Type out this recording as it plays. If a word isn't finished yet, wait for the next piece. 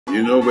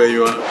You know where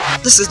you are?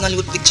 This is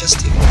Nollywood Pictures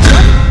TV.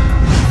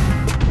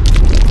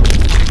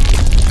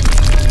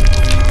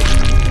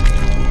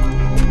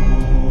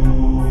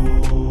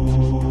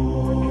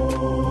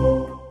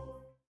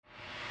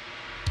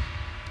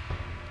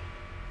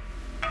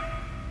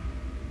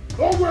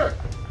 No way!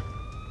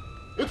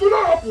 It will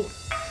not happen!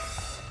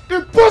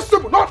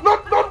 Impossible! Not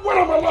when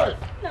I'm alive!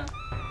 No.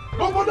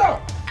 No, go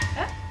down!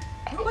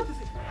 What is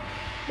it?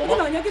 Mama.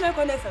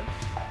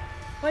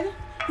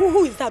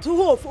 Who is that?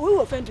 Who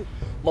offended you?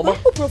 Mama.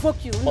 Who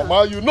provoked you?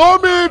 Mama, you know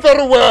me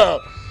very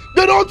well.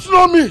 They don't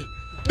know me.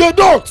 They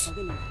don't.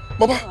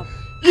 Mama,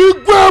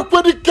 Igwe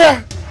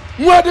Ekwedike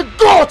were the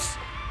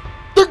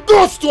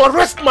gods to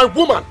arrest my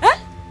woman. Eh?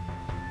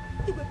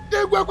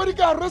 Igwe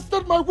Ekwedike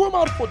arrested my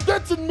woman for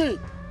dating me.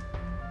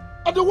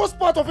 And the worst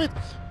part of it,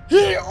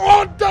 he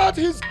ordered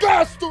his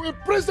guards to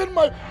imprison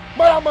my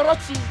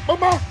Amarachi.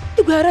 Mama.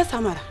 Igwe arrest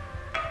Amara?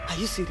 Are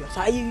you serious?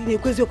 Are you in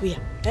Ekwezoku?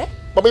 Eh?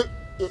 Mama,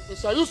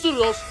 are you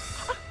serious?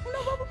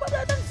 No, but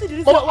I don't see the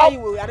reason why you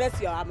will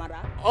arrest your Amara.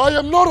 I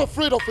am not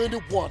afraid of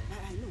anyone.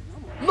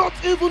 Not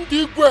even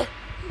the Igwe.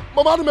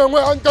 Mama,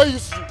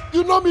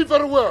 you know me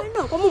very well. I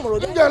know, come on,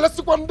 let's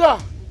go.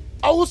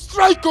 I will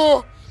strike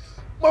her.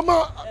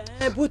 Mama.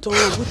 Buto.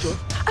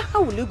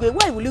 How will you go?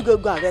 Why will you go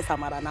arrest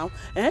Amara now?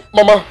 Eh?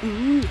 Mama,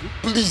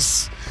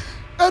 please.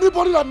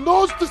 Anybody that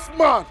knows this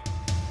man,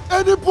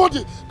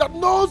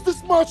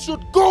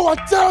 should go and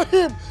tell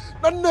him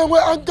that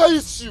where anger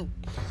issue.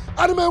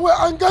 And where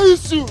anger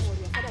issues.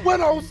 When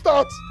I will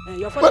start.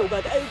 Your father will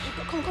go.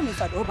 Come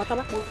inside. Your father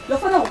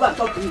will go and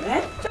talk to you,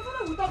 eh? Hey!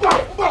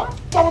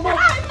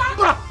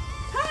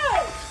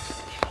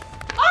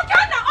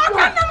 Ogene,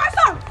 my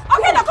son!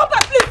 Ogene, come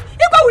back, please!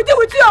 Igwe will deal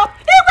with you!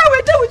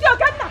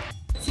 Ogene!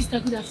 Sister,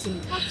 good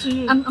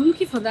afternoon. I'm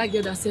looking for that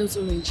girl that sells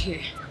orange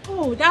here.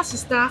 Oh, that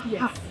sister?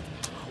 Yes.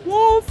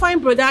 One fine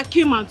brother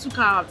came and took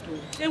her out.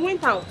 They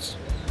went out.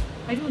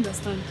 I don't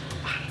understand.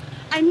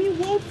 I mean,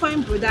 one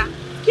fine brother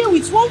came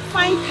with one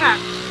fine car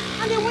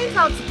and they went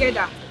out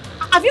together.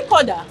 Have you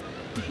called her?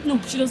 No,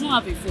 she doesn't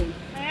have a phone.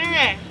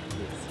 Eh.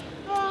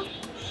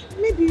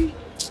 Maybe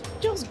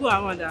just go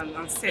around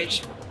and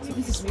search. So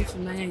this is what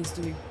Naya is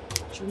doing.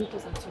 She'll meet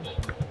us at home.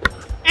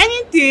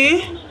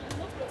 Anything?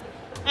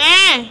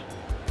 Eh.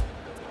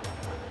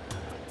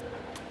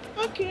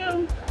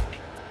 Okay.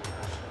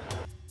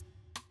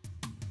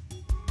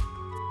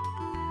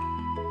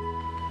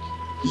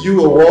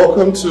 You are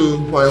welcome to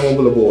my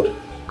humble abode.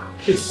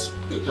 Please,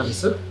 have a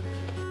sip.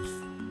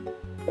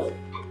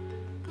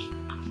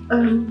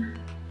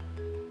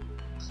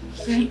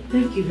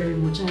 Thank you very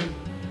much.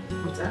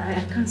 But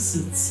I can't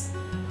sit.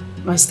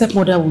 My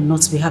stepmother will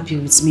not be happy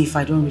with me if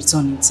I don't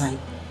return in time.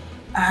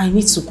 I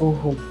need to go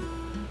home.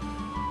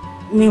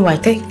 Meanwhile,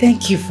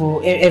 thank you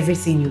for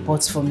everything you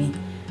bought for me.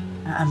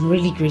 I'm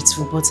really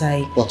grateful, but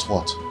But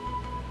what?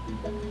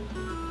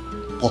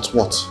 But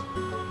what?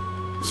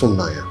 From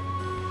Naya.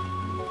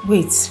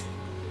 Wait.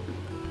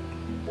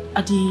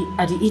 At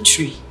the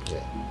eatery,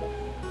 yeah.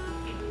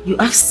 You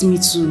asked me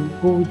to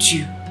hold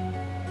you,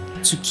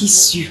 to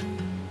kiss you,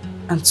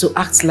 and to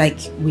act like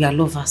we are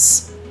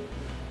lovers.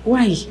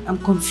 Why? I'm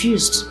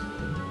confused.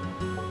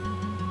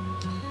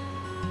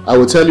 I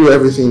will tell you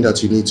everything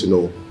that you need to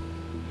know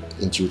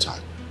in due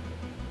time.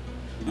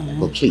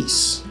 But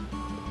please,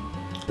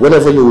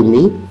 whenever you're with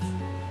me,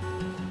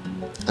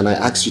 and I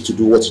ask you to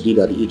do what you did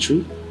at the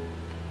eatery,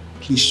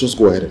 please just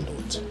go ahead and do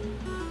it.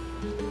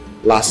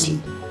 Lastly,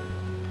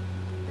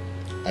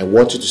 I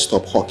want you to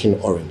stop hawking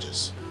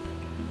oranges.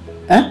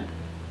 Huh?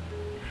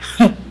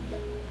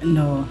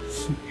 No.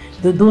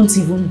 Don't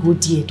even go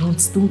there. Don't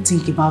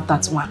think about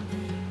that one.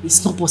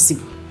 It's not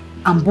possible.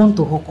 I'm born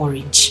to hawk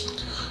orange.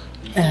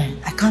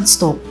 I can't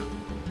stop.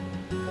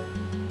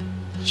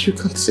 You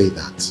can't say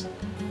that.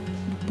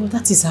 But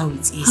that is how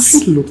it is.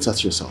 Have you looked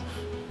at yourself?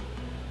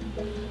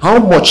 How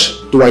much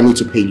do I need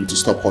to pay you to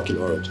stop hawking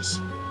oranges?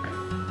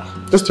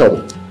 Just tell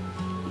me.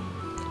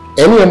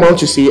 Any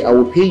amount you say, I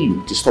will pay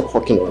you to stop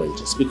hawking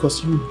oranges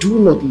because you do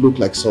not look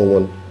like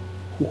someone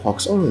who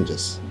hawks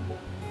oranges.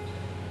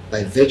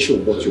 By virtue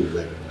of what you're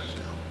wearing right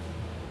now,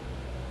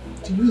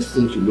 do you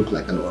think you look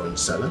like an orange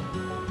seller?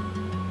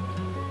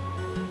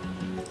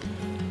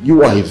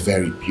 You are a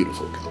very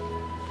beautiful girl.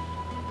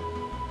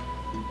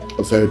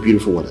 A very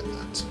beautiful one at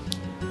that.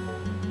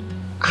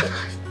 And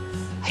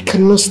I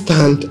cannot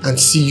stand and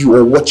see you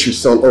or watch you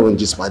sell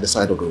oranges by the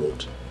side of the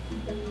road.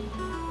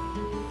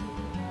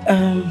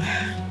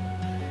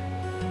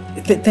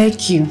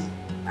 Thank you.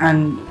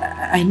 And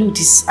I know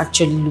this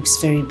actually looks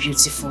very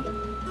beautiful.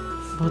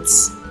 But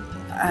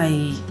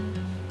I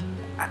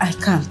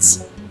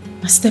can't.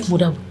 My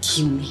stepmother will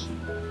kill me.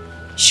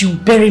 She will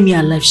bury me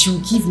alive. She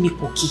will give me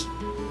cookie.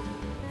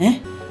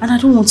 And I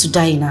don't want to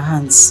die in her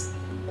hands.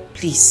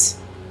 Please.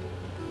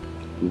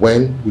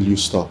 When will you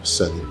stop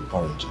selling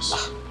oranges?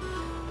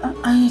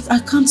 I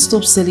can't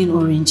stop selling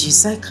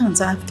oranges. I can't.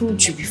 I've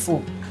told you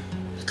before.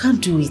 I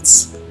can't do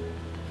it.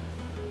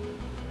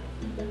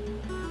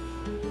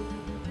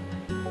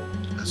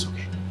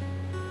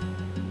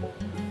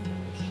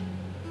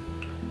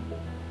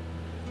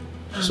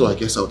 So I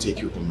guess I'll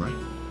take you home, right?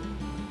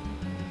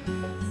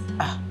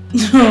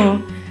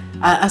 No.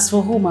 As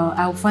for home,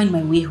 I'll find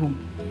my way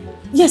home.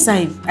 Yes,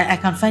 I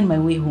can find my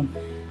way home.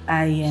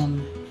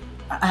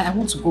 I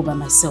want to go by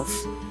myself.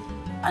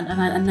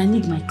 And I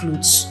need my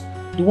clothes.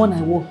 The one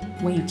I wore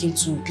when you came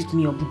to pick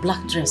me up, the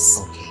black dress.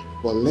 Okay.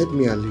 Well, let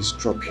me at least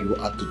drop you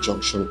at the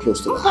junction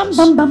close to the house.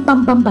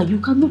 Bam. You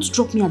cannot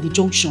drop me at the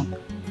junction.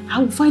 I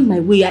will find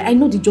my way. I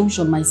know the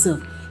junction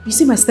myself. You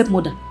see my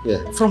stepmother?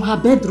 Yeah. From her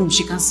bedroom,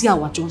 she can see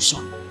our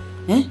junction.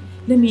 Eh?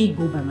 Let me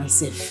go by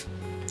myself.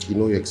 You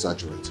know you're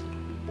exaggerating.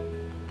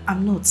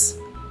 I'm not.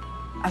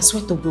 I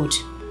swear to God.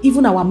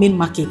 Even our main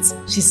market,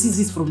 she sees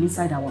it from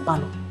inside our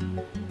parlor.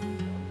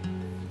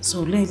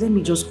 So let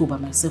me just go by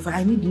myself.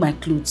 I need my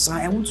clothes.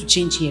 I want to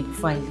change here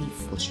before I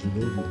leave. But you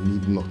know you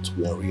need not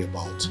worry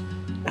about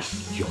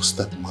your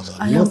stepmother.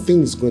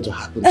 Nothing is going to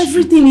happen to you.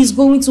 Everything is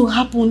going to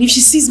happen. If she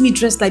sees me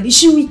dressed like this,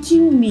 she will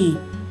kill me.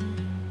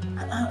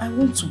 I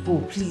want to go,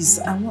 please.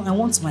 I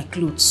want my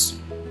clothes.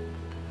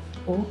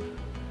 Oh,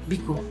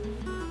 Biko.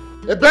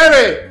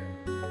 Ebere!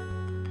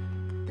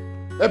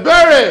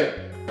 Ebere!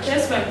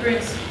 Yes, my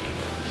prince.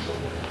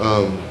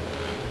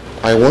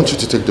 I want you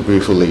to take the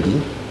beautiful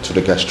lady to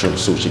the guest room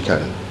so she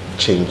can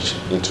change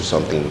into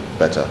something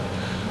better.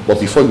 But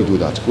before you do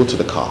that, go to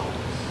the car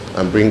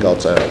and bring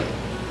out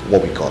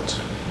what we got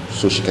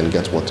so she can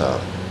get what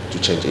to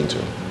change into.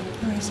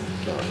 Alright, sir.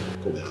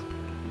 Go ahead.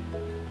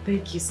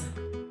 Thank you, sir.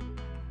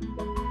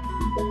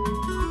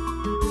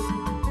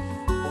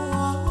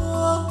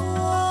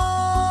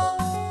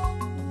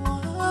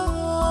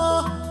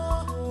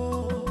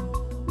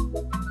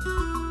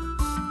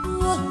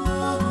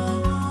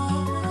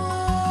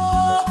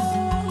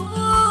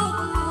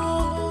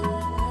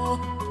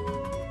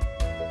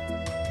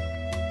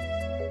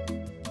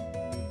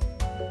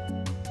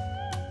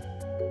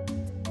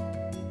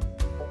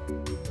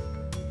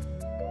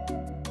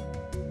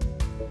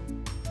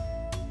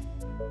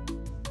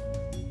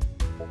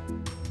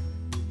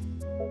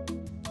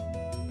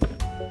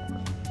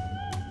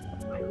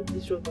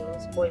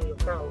 Spoil your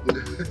crown.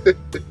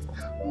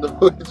 No,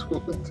 it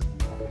won't.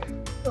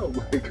 Oh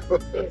my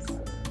God. Yes.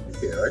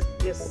 Yeah, right?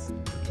 Yes.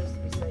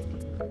 Just beside the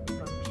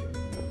pantry.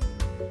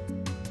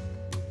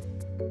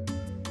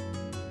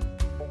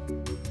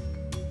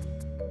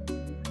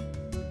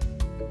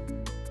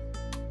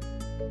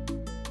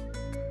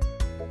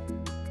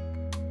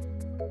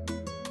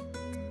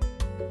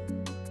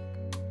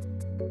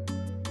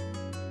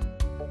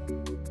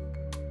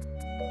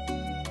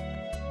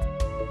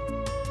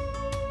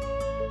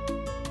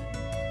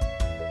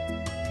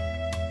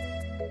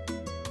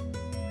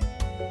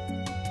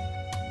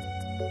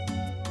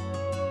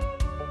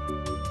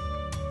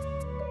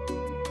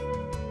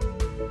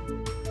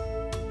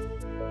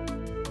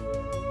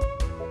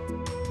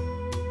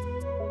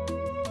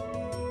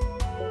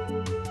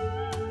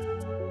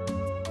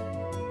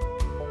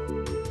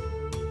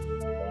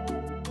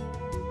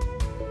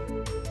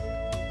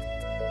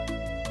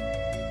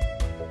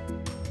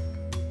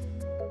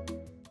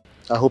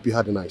 I hope you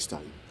had a nice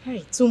time.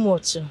 Hey, too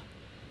much.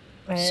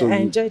 I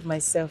enjoyed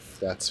myself.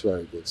 That's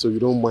very good. So you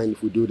don't mind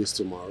if we do this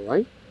tomorrow,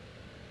 right?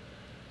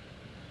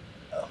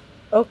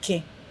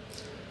 Okay.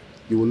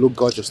 You will look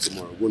gorgeous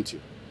tomorrow, won't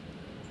you?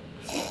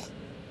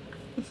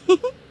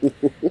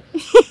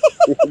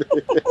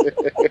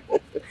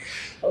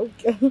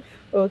 Okay.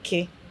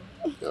 Okay.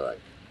 All right.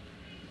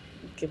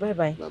 Okay,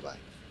 bye-bye. Bye-bye.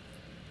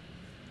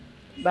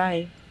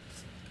 Bye.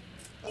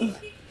 Bye-bye.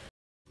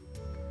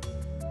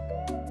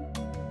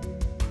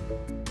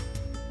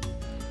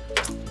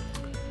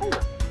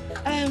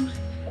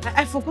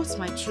 I forgot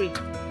my tray.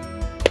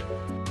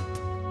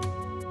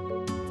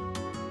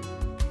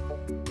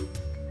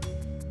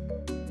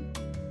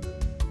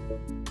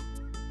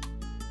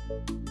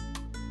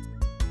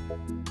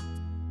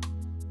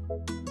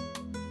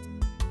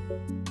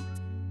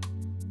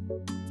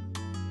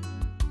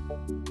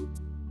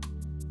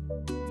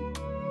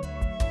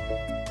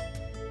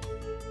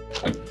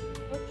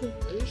 Okay.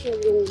 Are you sure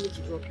you don't want me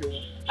to drop you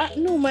off?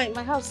 No,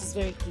 my house is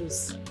very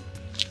close.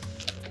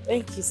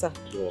 Thank you, sir.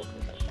 You're welcome.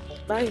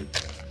 Bye.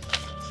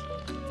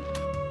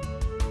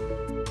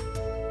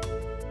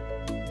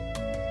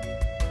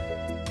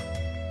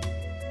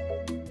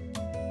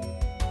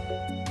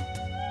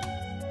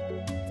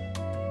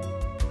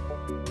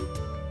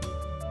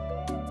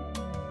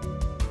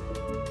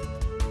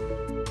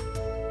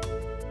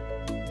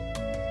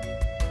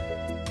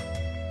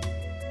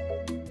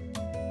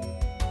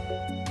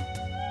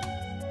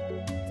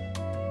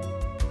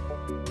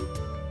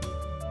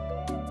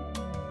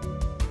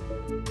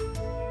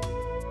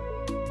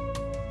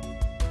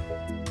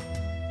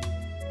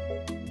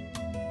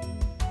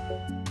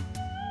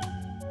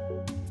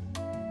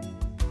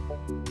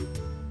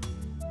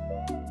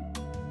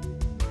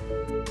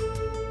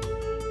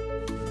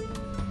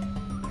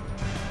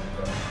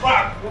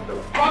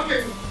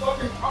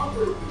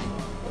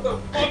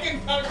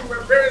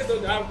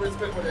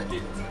 Respect for their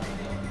kids.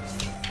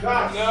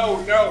 God.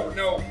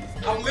 No.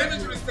 I'm leaving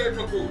to the state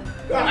for good.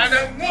 And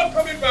I'm not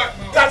coming back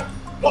now.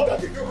 Look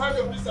at it. You have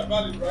your visa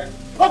valid, right?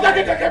 Look at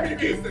it, I can't be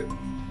the Listen,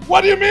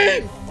 What do you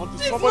mean? Onto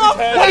somebody's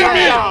head. What do you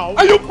mean?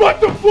 Are you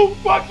bunch of fool?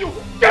 Fuck you!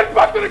 Get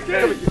back to the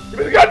cage!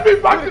 Get me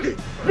back to the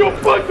cage! You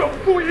bunch of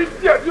fool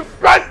idiot! You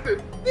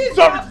bastard!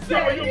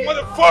 Sorry, you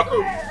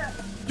motherfucker!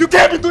 You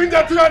can't be doing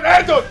that to an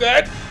adult,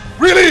 Dad!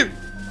 Really?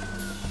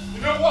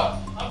 You know what?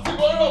 I'm still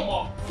going home,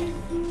 Mom.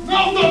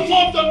 Now the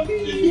mom that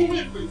you do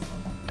me, please.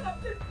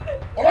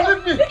 Mama,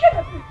 leave me.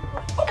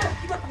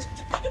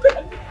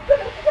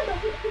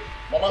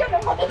 Mama,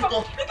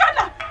 because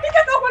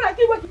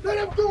let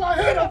him go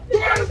ahead and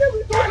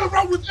turn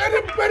around with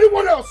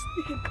anyone else.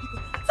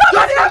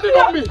 Somebody help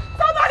me!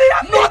 Somebody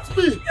help me! Not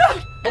me!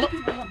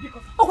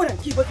 Mama,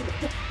 you're going to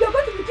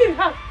be killed.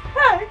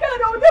 Hey, you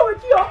cannot deal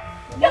with you.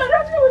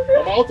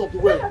 I'm out of the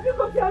way.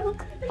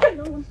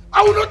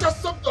 I will not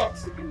accept that.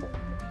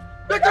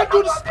 They can't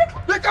do this.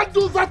 They can't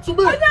do that to me.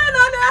 They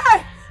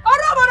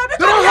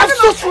don't have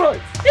such right.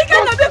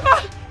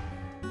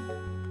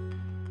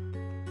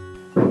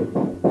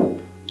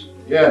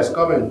 Yes,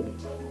 come in.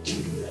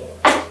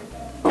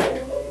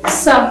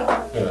 Sir,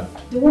 Yeah.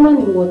 the woman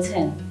in Ward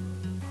 10.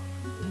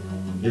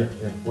 Yeah.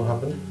 What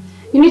happened?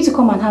 You need to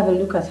come and have a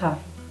look at her.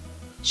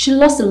 She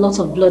lost a lot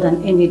of blood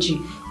and energy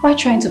while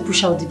trying to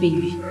push out the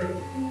baby.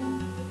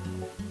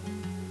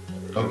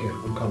 Okay,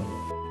 I'm coming.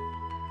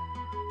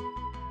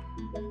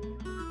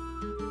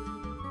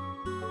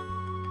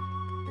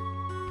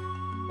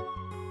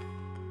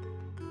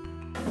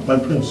 My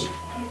prince,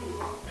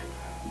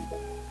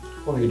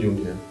 what are you doing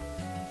here?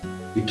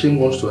 The king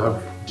wants to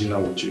have dinner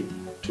with you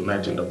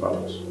tonight in the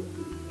palace.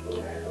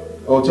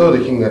 I'll tell the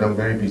king that I'm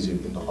very busy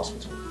in the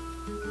hospital,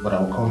 but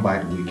I'll come by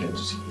the weekend to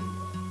see him.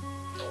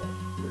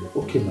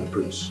 Okay, my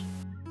prince.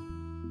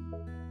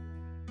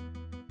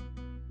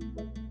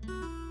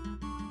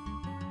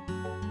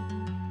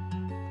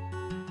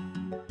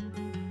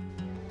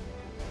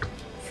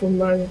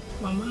 Mama,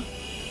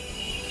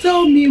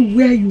 tell me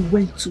where you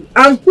went to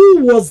and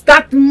who was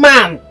that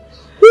man?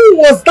 Who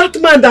was that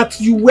man that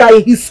you were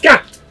in his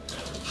car?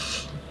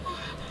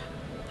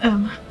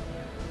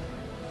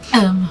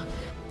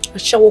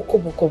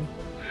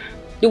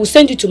 They will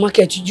send you to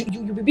market. You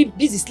will be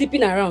busy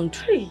sleeping around.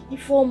 Hey,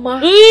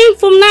 Ifoma.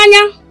 From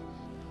Nanya.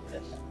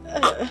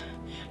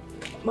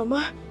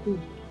 Mama.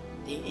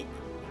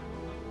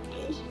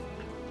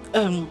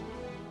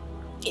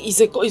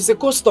 He's a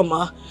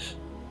customer.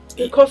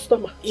 A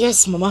customer?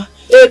 Yes, Mama.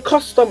 A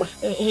customer?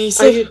 He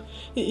said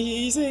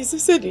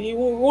he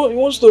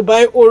wants to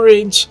buy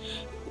orange.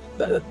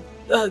 That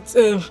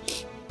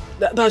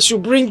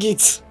should bring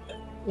it.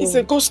 He's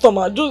a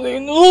customer.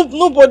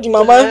 Nobody,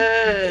 Mama.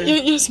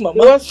 Yes, Mama. He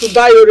wants to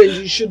buy orange.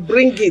 You should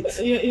bring it.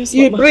 Yes,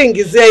 you Mama. bring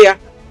it there.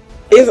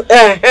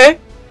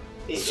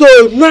 So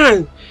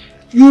now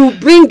you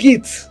bring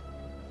it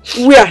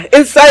where?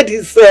 Inside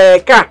his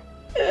car.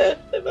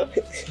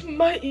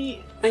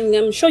 And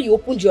I'm sure you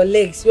opened your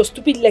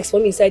stupid legs for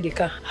me inside the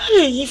car.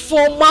 Hey,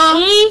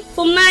 Ifoma.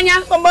 From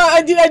Nanya. Mama,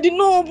 I did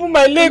not open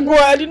my leg.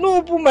 I did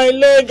not open my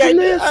leg. So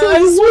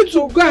you want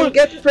to go and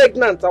get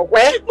pregnant or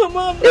where?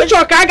 Mama, Mama, I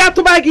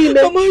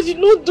did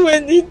not do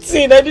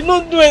anything. I did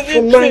not do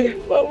anything.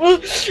 Mama.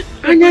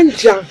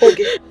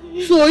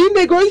 So you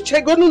may go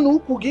check on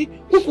Nukugi,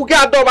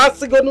 Nukuga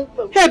Dobasigonu,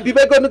 Happy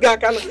Begonu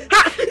Gakana.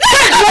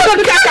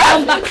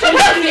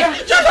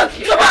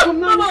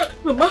 Mama,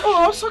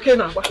 oh, it's okay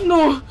now.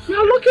 No, you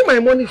are lucky my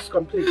money is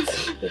complete.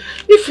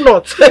 If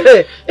not,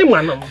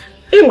 Emma.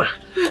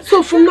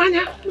 So from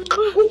Nanya,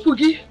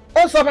 Nukugi,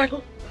 oh,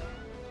 Sabago,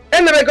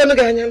 and the Begonu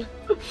Ganyan.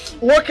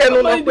 What can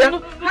you do?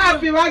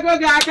 Happy Wago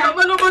Gaka.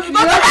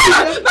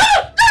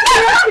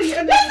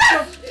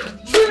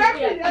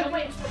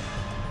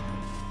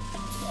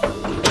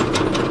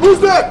 Who's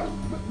that?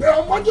 They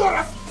are Manjo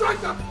has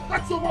strike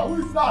that's your man. Who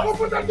is that?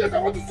 Open that gate, I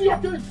want to see your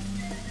king.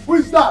 Who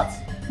is that?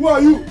 Who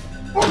are you?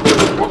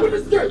 Open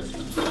this gate.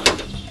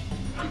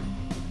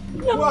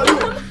 Who are you?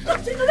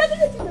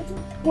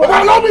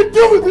 Allow me to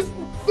deal with this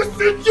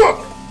idiot.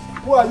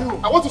 Who are you?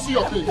 I want to see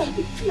your king.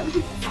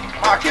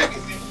 Our king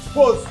is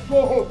indisposed.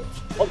 Go home.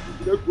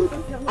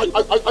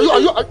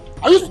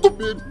 Are you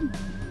stupid?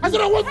 I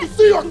said I want to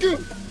see your king.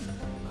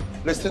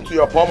 Listen to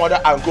your poor mother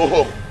and go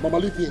home. Mama,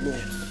 leave me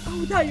alone.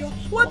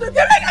 What the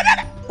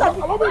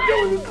Allow me to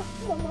deal with this.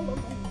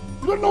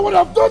 You don't know what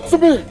I've done to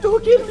me.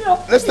 Don't kill me.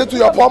 Listen to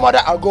your poor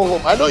mother and go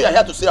home. I know you're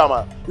here to see her,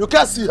 man. You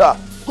can't see her.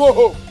 Go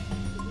home.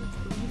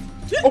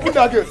 Open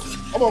that gate.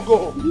 Come on, go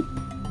home.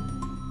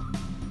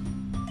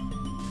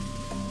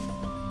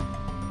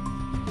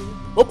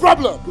 No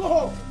problem. Go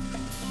home.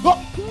 Go.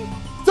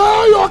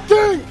 Tell your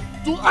king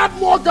to add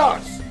more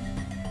guards.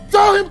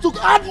 Tell him to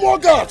add more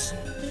guards.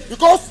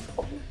 Because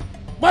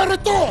my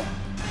return,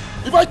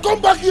 if I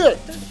come back here,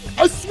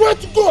 I swear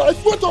to God, I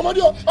swear to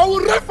Amadio, I will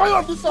wreak fire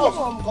on this house.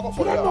 Come on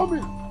You don't know me.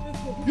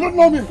 You don't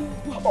know me.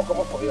 Come on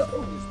for here.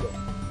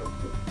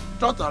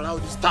 Don't allow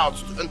this tout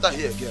to enter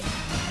here again.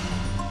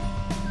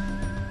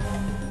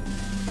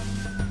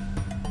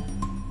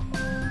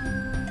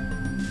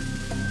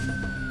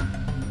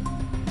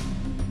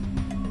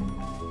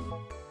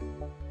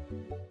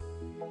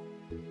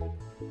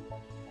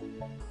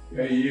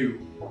 Hey you,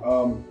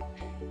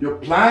 Your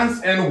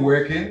plans ain't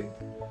working,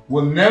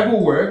 will never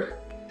work.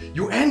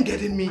 You ain't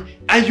getting me,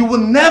 and you will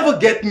never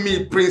get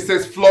me,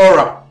 Princess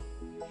Flora.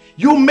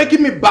 You're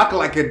making me back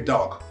like a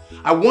dog.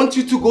 I want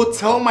you to go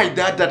tell my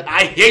dad that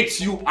I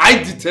hate you,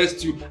 I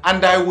detest you,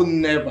 and I will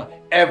never,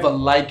 ever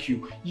like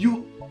you.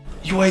 You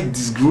are a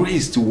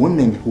disgrace to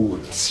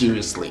womanhood,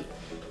 seriously.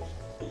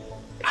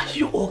 Are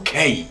you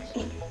okay?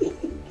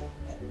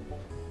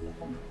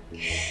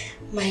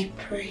 My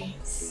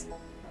prince,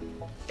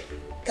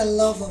 the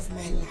love of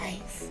my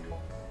life,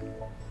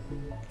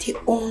 the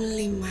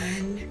only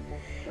man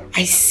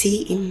I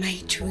see in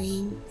my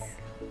dreams,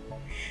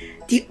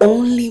 the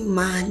only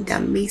man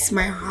that makes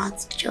my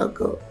heart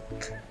juggle,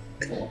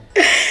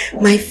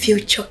 my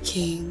future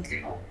king.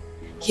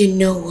 You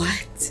know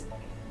what?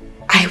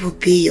 I will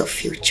be your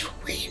future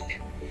queen,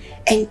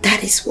 and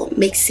that is what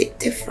makes it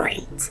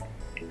different.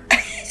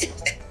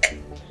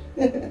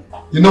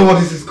 You know what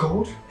this is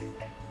called?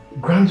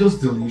 Grandiose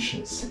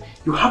delusions.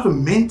 You have a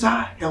mental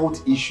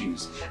health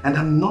issues, and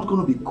I'm not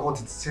going to be caught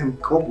in the same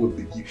cupboard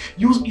with you.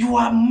 You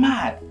are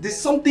mad. There's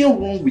something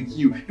wrong with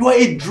you. You are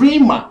a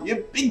dreamer. You're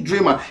a big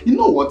dreamer. You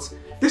know what?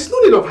 There's no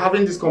need of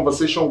having this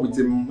conversation with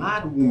a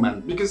mad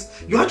woman because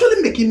you're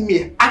actually making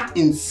me act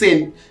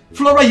insane.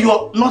 Flora,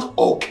 you're not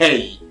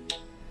okay.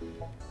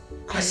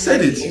 I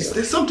said it.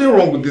 There's something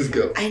wrong with this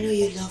girl. I know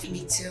you love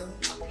me too.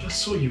 You're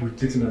so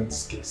irritating and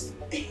disgusting.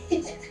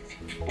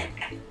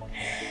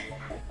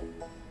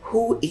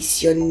 Who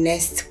is your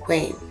next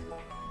queen?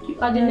 You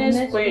are the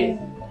next queen.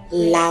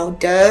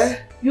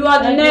 Louder. You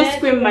are the next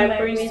queen, my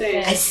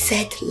princess. I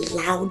said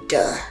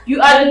louder.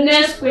 You are the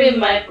next queen,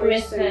 my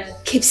princess.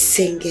 Keep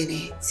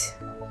singing it.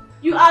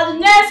 You are the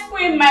next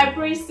queen, my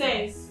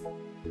princess.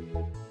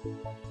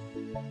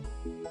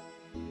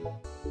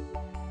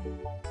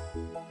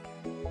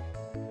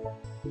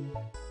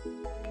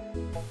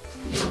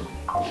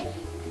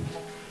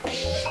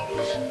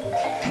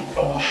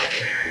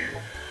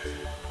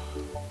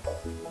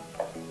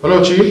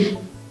 Hello, Chief.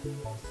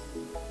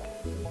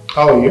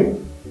 How are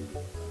you?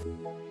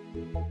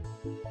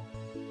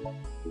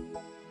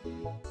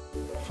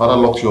 Father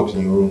locked you up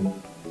in your room.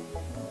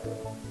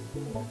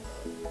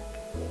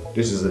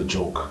 This is a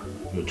joke.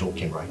 You're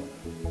joking, right?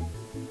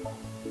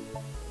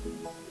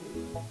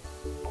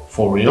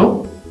 For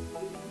real?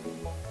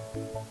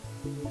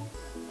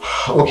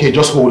 Okay,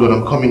 just hold on.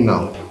 I'm coming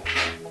now.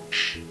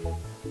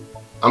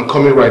 I'm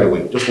coming right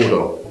away. Just hold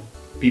on.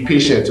 Be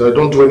patient.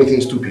 Don't do anything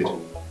stupid.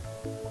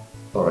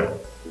 Alright.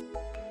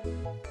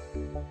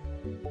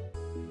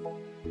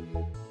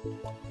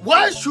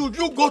 Why should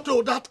you go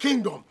to that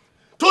kingdom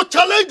to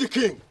challenge the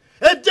king?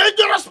 A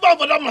dangerous man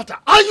for that matter.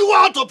 Are you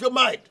out of your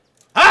mind?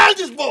 How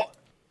this boy?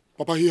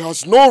 Papa, he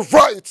has no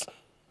right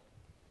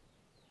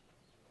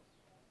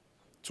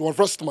to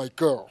arrest my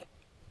girl.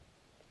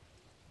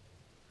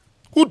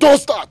 Who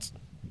does that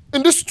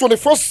in this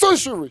 21st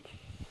century?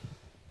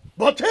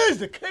 But he is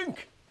the king.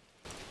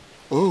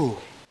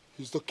 Oh,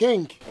 he's the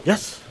king.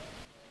 Yes.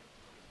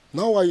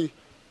 Now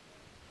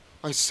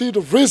I see the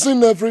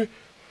reason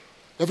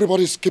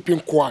everybody's keeping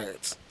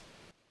quiet.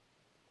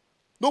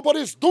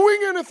 Nobody's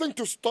doing anything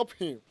to stop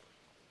him.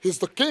 He's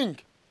the king.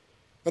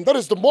 And that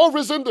is the more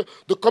reason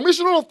the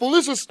commissioner of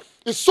police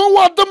is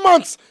so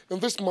adamant in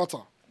this matter.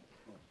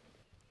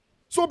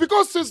 So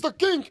because he's the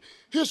king,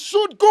 he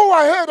should go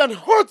ahead and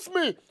hurt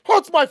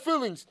my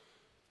feelings,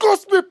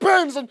 cause me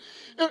pains and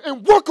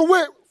walk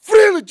away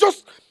freely,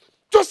 just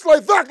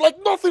like that, like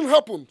nothing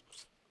happened.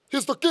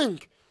 He's the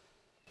king.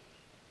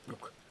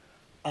 Look,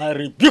 I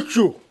rebuke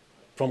you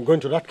from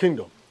going to that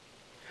kingdom.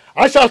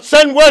 I shall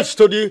send words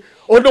to the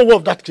owner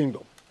of that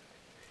kingdom.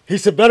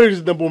 He's a very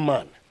reasonable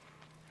man.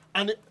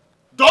 And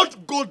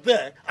don't go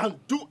there and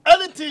do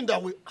anything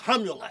that will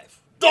harm your life.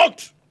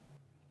 Don't!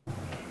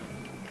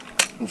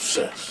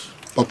 Nonsense.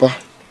 Papa,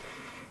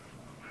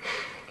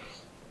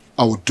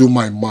 I will do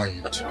my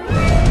mind.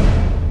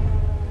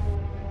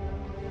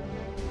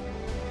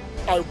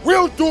 I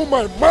will do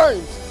my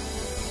mind.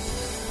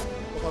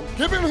 But I'm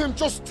giving him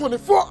just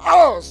 24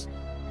 hours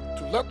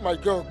to let my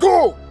girl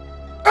go.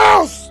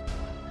 Else,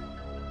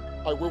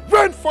 I will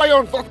rain fire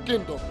on that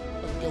kingdom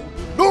and there will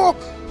be no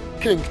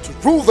king to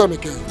rule them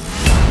again.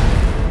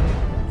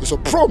 It's a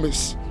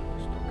promise.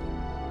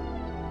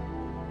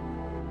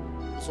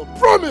 It's a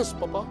promise,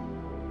 Papa.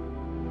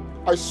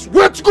 I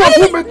swear to God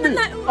who made me.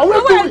 I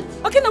will do it.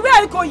 Okay, now where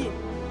are you going?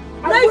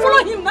 Now you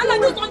follow him. Now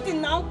do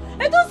something now.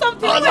 I do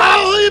something.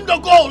 Allow him to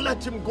go.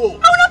 Let him go. I will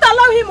not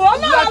allow him. I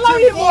will not allow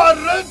him. Let him go and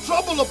rain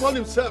trouble upon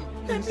himself.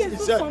 He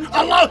said,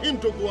 allow him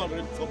to go and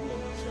rain trouble upon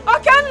himself.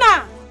 Okay,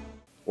 now.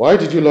 Why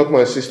did you lock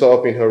my sister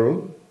up in her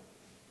room?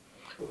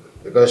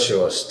 Because she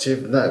was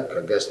stiff-necked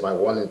against my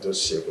wanting to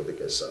see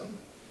Ekwedike son.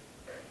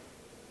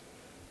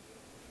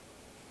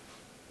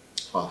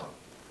 Father,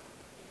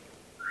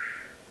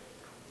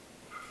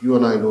 you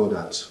and I know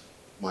that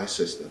my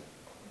sister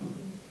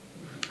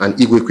and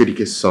Igwe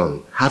Ekwedike's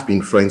son have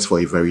been friends for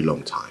a very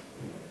long time,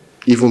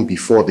 even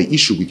before the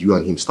issue with you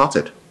and him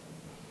started.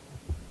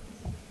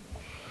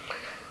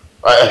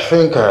 I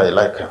think I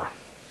like her.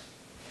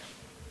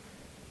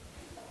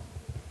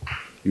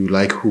 You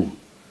like who?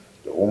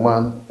 The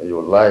woman in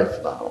your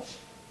life now.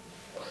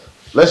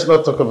 Let's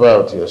not talk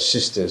about your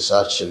sister's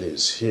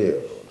Achilles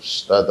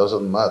heels. That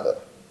doesn't matter.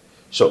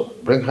 So,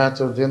 bring her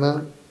to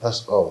dinner.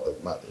 That's all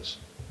that matters.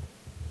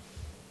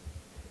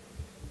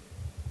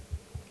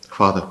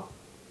 Father,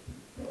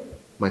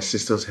 my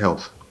sister's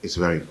health is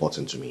very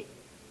important to me.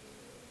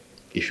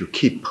 If you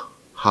keep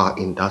her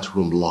in that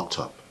room locked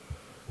up,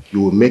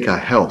 you will make her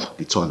health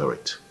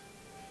deteriorate.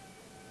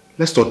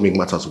 Let's not make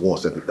matters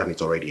worse than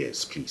it already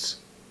is, please.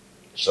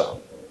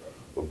 So,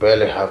 we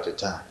barely have the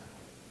time.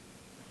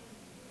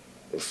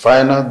 The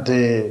final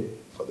day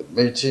for the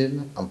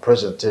meeting and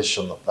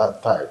presentation of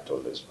that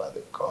title is by the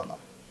corner.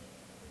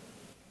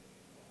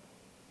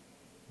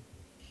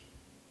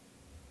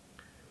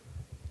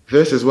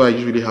 This is where I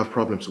usually have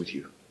problems with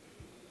you.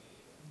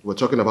 We're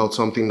talking about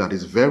something that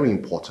is very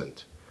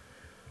important,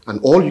 and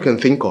all you can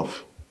think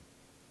of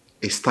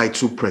is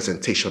title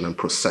presentation and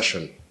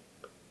procession.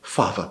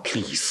 Father,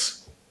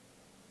 please.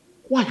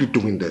 Why are you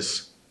doing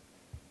this?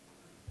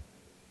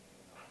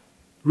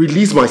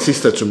 Release my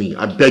sister to me,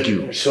 I beg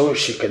you. So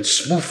she can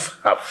smooth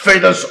her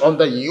feathers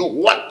under your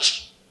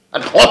watch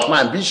and hurt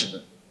my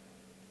ambition.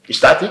 Is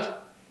that it?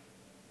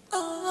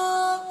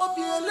 Oh,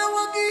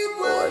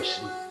 I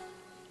see.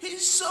 He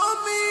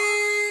saw me.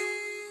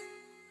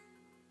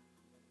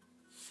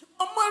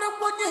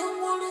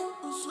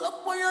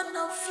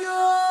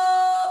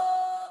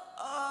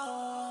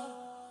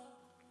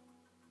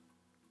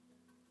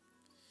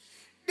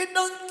 They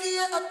don't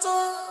care at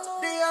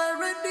all. They are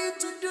ready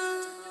to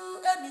do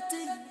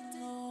anything.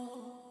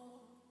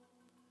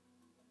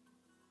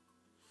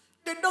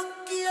 They don't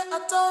care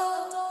at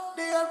all.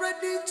 They are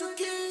ready to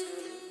kill.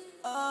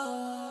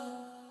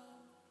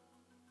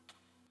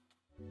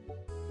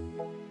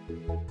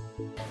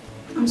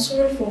 I'm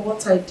sorry for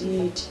what I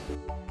did.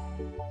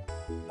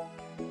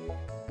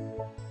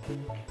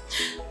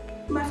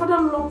 My father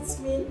locked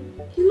me.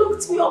 He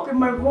locked me up in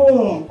my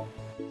room.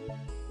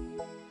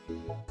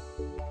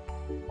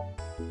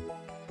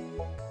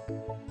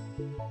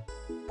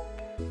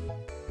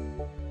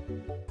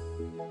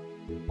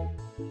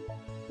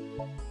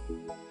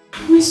 I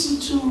miss you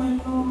too, my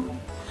love.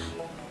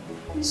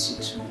 I miss you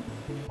too.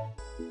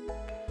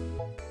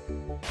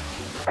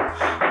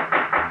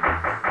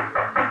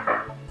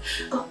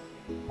 Oh,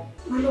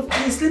 my love,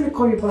 please let me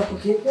call you back,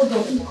 okay? Hold on,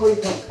 let me call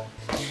you back.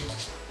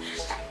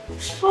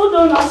 Hold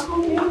on, I'll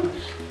call you.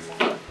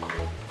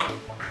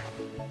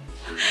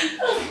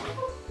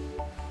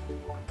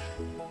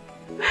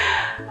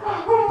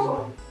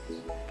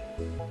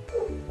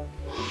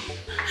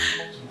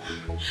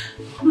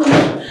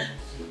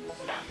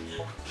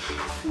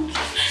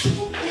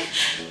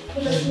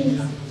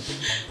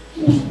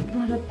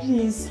 Brother,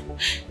 please,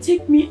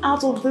 take me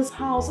out of this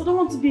house. I don't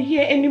want to be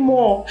here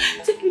anymore.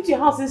 Take me to your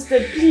house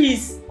instead,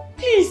 please.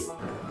 Please.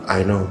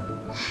 I know.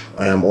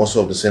 I am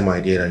also of the same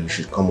idea that you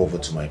should come over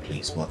to my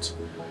place, but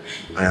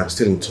I am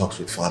still in talks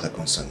with Father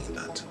concerning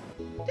that.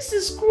 This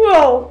is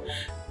cruel.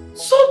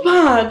 So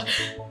bad.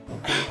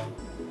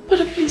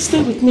 Brother, please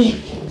stay with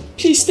me.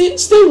 Please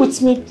stay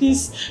with me,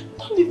 please.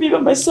 Don't leave me by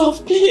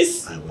myself,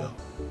 please. I will.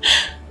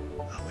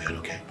 I will,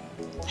 okay?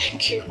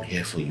 Thank you. I'm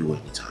here for you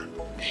anytime.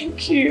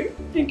 Thank you.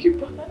 Thank you,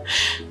 brother.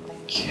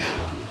 Thank you.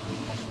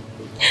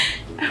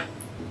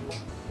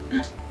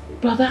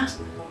 Brother,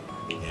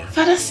 yeah.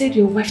 Father said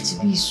your wife to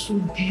be so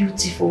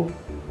beautiful.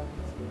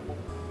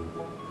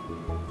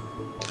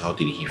 How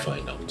did he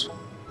find out?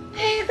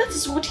 Hey, that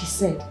is what he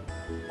said.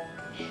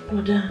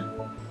 Brother,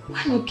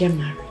 why not get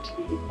married?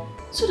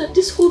 So that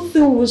this whole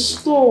thing will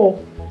stop.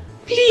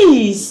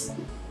 Please.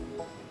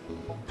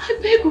 I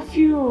beg of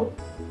you.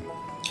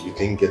 You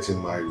think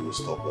getting married will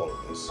stop all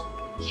of this?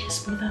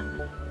 Yes,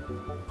 brother.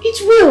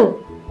 It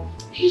will.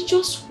 He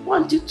just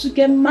wanted to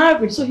get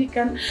married so he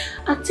can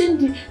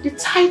attain the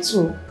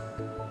title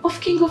of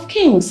King of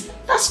Kings.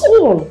 That's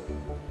all.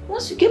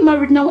 Once you get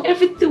married now,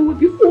 everything will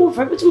be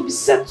over. Everything will be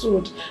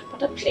settled.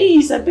 Brother,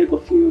 please, I beg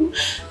of you.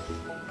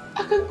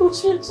 I can't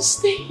continue to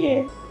stay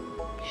here.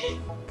 I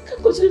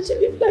can't continue to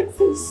live like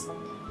this.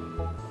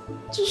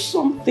 Do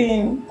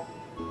something.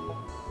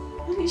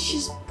 I mean,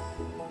 she's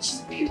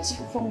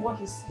beautiful from what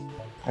he said.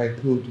 I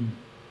told you.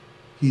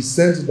 He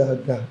sent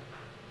that guy,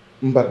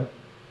 Mbara,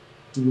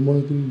 to be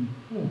monitoring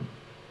you.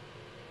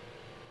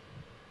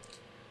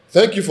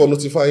 Thank you for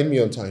notifying me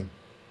on time.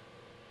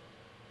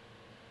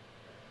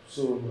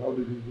 So, how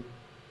did it go?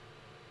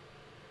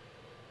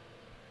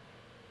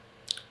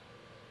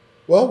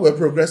 Well, we're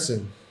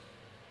progressing.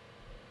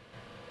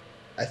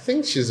 I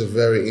think she's a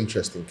very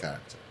interesting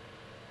character.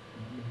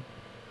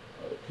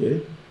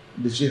 Okay.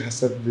 Did she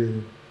accept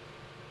the...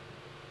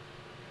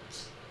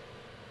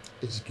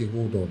 Igwe,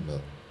 hold on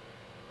now.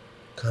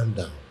 Calm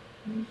down.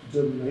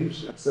 If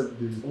she accept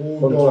the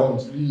Hold on,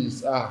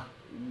 please.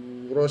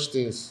 You rush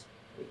things.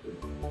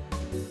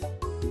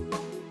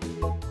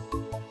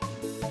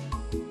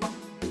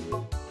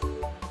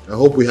 I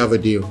hope we have a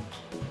deal.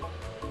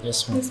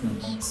 Yes, ma'am.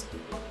 Yes,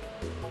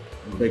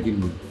 I'm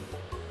begging you.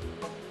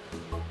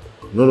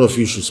 None of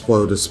you should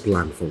spoil this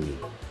plan for me.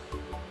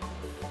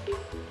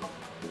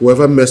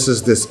 Whoever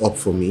messes this up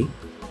for me,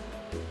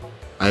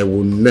 I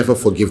will never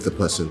forgive the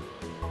person.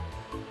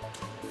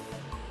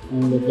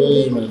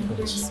 Obey, my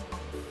prince.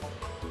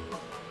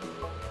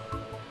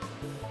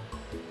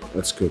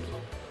 That's good.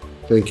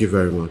 Thank you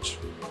very much.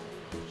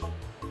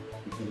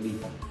 You can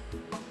leave.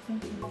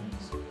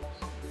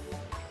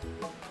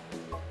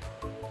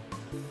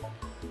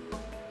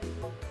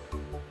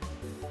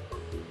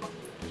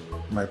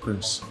 My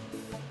prince,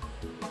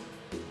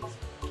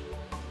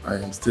 I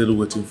am still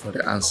waiting for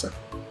the answer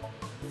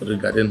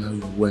regarding how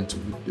you went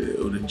with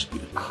the orange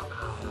girl.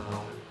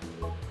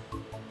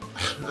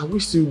 I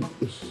wish to...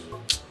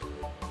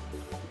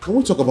 Can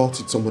we talk about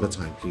it some other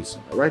time, please?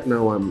 Right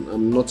now,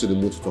 I'm not in the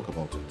mood to talk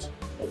about it.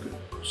 Okay,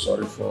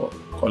 sorry for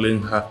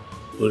calling her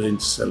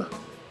orange seller.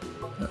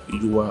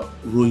 You are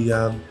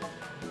royal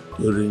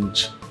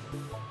orange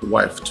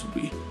wife to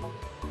be.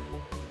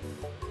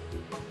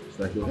 It's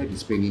like your head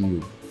is paining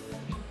you.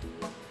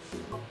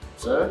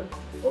 Sir?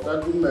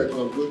 Okay, good night.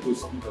 I'm going to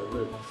sleep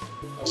again.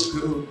 I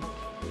will go.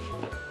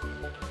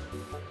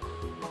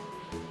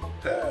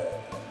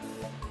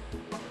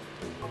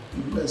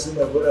 You say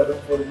my brother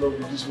don't fall in love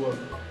with this one.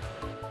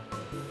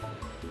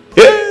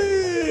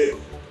 Hey!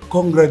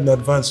 Congrats in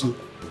advance.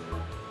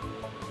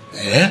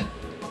 Eh?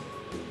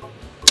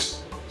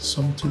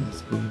 Something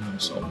is going on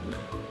somewhere.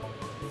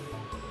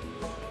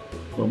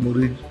 From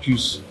orange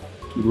juice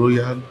to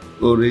royal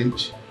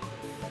orange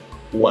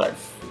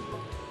wife.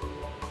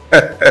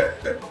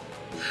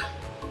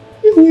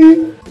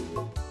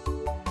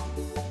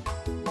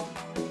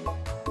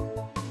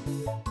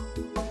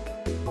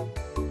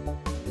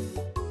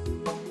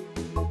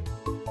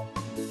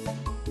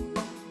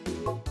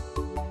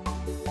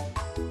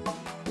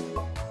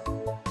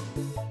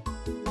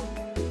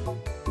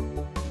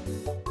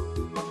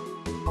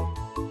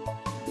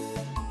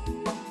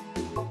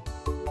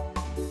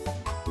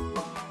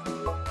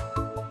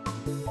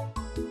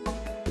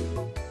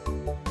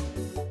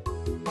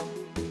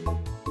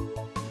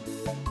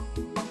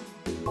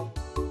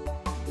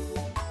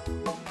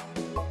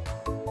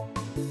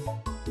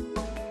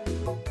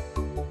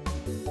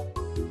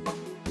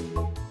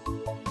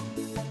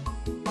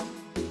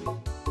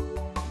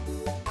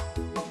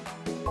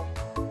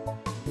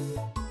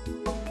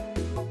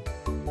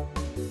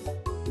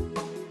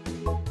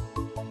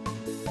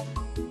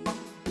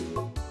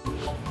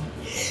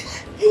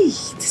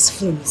 This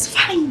phone is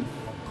fine.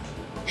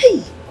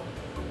 Hey!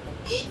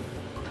 Hey!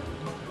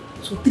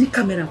 So 3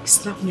 cameras will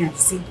snap me at the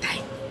same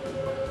time.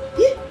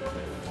 Hey!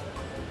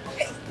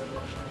 Hey!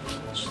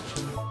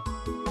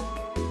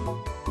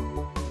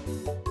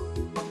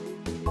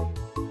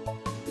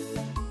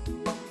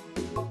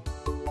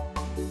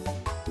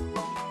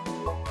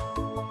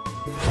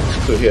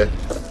 So here,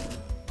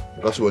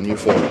 I got you a new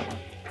phone.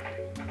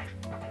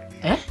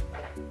 Eh?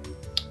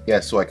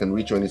 Yeah, so I can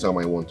reach you anytime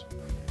I want.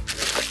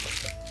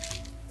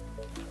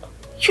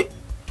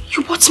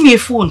 You bought me a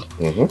phone?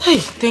 Mm-hmm. Hey,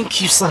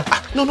 thank you, sir.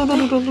 No,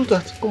 don't do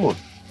that. Come on.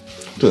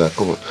 Do that,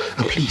 come on.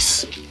 And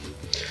please,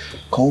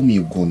 call me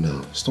Ugo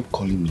now. Stop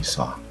calling me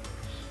sir.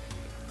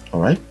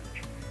 Alright?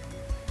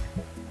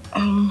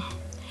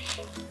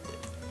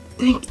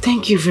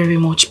 Thank you very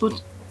much,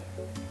 but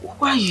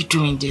why are you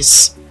doing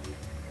this?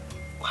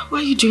 Why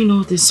are you doing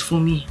all this for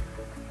me?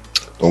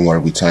 Don't worry,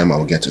 with time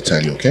I'll get to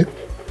tell you, okay?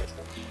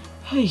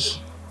 Hey,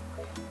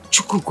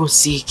 Chukwu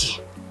Goseki.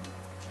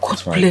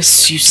 God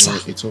bless you, sir. No,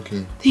 it's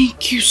okay.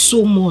 Thank you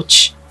so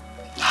much.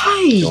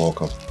 Hi. You're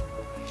welcome.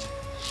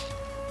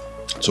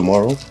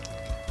 Tomorrow,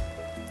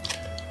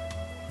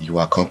 you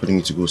are accompanying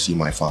me to go see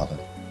my father.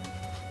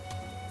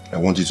 I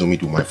want you to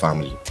meet with my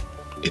family.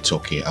 It's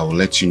okay. I will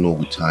let you know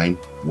with time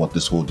what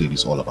this whole deal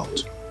is all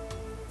about.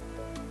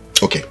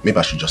 Okay, maybe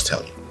I should just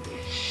tell you.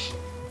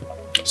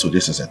 So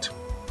this is it.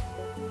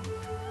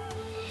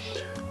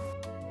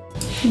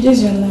 This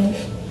is your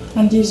knife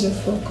and this is your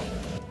fork.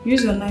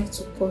 Use your knife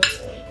to cut.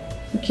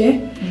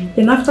 Okay?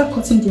 Then after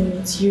cutting the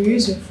meat, you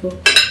use your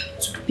fork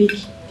to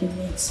bake the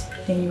meat.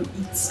 Then you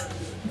eat.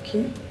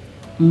 Okay?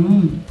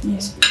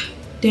 Yes.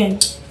 Then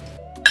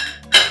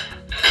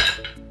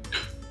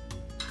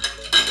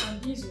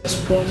and this is your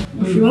spoon.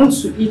 If you want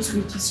to eat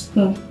with the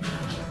spoon,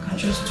 you can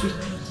just do it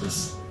like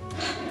this.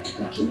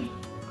 Okay?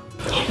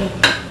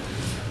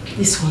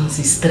 This one's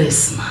a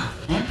stress now.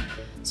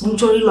 So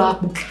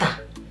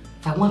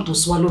if I want to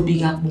swallow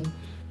big apple,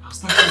 I'll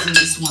start using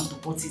this one to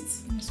cut it.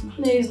 Yes, ma'am.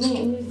 There is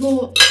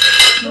no.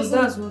 No,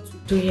 that's what we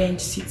do here in the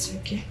city,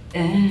 okay?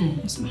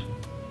 Yes, ma'am.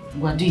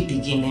 We'll do it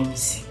again, let me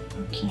see.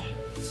 Okay.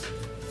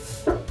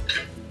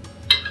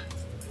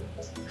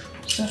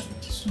 Start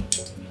with this one.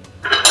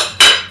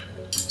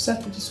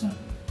 Start with this one.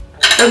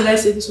 What did I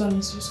say this one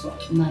is useful?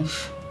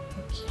 Knife.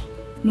 Okay.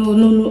 No.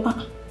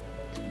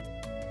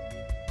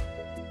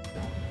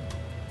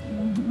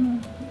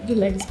 Do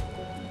like this.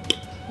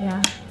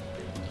 Yeah.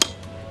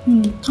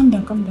 Calm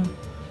down.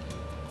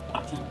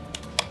 Okay.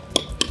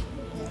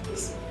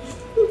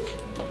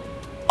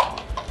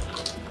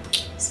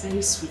 It's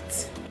very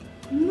sweet.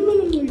 No,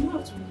 you don't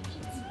have to make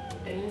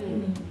it.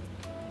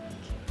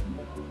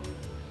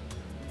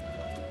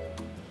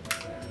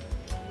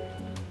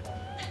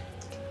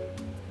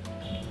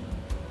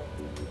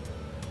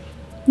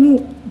 No,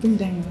 bring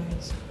down your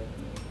eyes.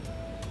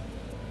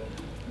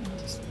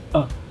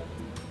 Oh.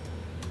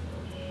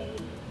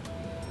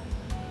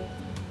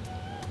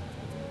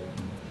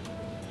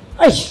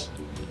 Ay!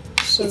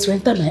 Sorry. It will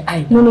enter my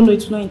eye. No,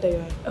 it will not enter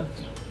your eye.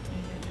 Okay.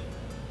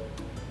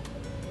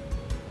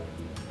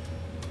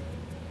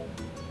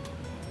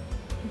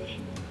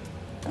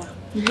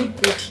 You look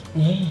good.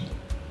 Yeah.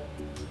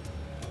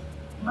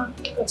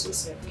 Look at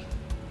yourself.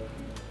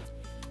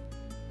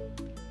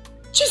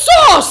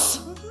 Jesus!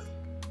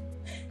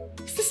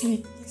 Is this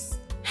me? Yes.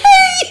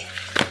 Hey!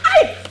 Hi!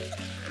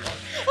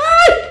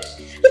 Hi!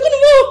 Look at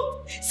him!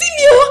 See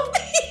me!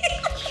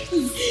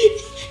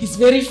 It's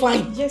very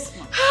fine. Yes,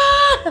 ma'am.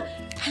 Ah,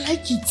 I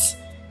like it.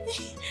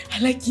 I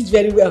like it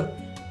very well.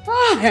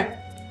 Ah!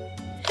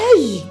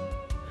 Hey!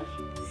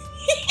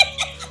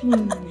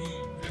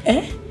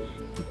 Eh?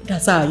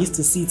 That's how I used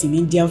to see it in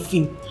Indian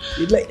film.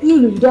 You'd like, No,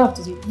 you don't have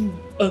to say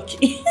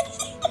okay.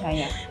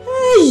 Yeah.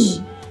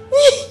 Hey!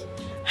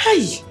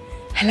 Hey!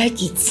 I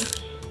like it.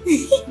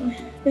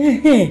 It's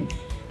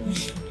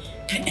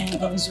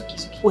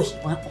okay. Wait,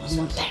 one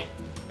more time.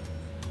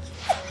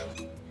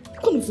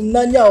 Come from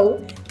Nanya,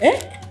 eh?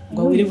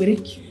 Go with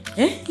it.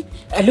 Eh?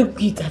 I look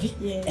good, have you?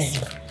 Yes.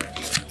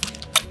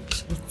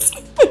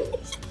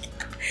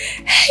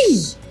 Hey!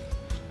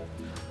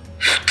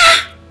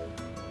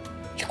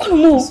 You can't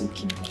move. It's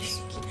okay.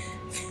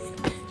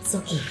 It's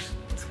okay.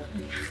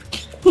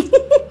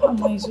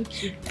 Mama, it's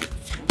okay.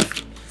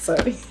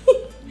 Sorry.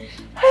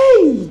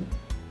 Hey!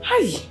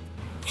 Hi!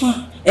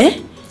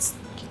 Eh?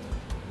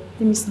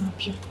 Let me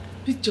snap you.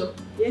 Picture?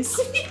 Yes.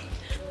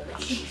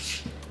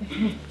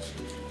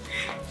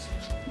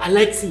 I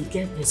like seeing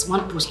there's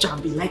one posture I'll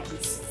be like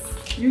this.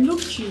 You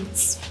look cute.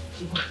 This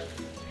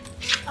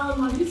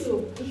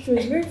picture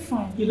is very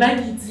fine. You like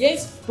it?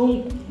 Yes.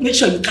 Don't make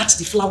sure you catch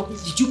the flower.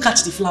 Did you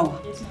catch the flower?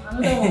 Yes, ma'am.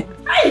 Another one.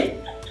 Hey!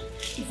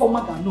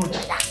 Informer can know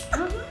that.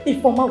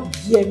 Informer will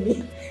hear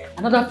me.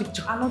 Another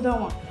picture. Another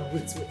one. Oh,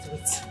 wait.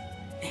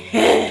 I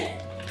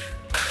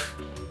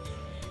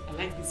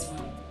like this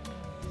one.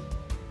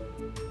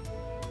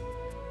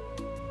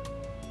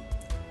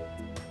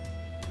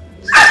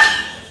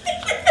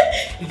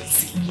 Let me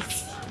see.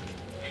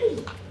 Hey.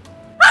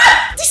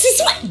 This is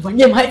what you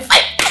want high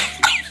five.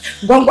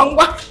 Wang.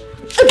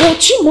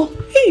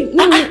 Hey,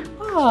 no.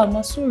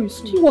 I'm sorry.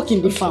 Do you work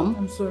in the farm?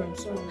 I'm sorry.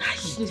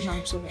 Please, ma'am,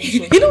 I'm sorry.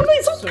 You don't know,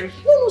 it's okay. Sorry.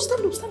 No,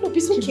 stand up,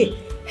 it's okay.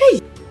 Hey.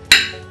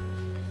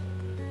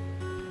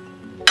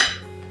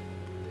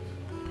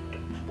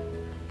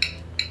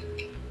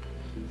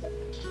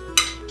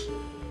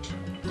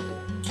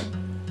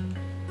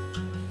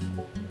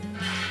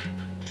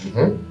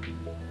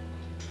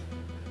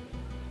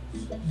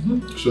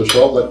 So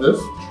short like this.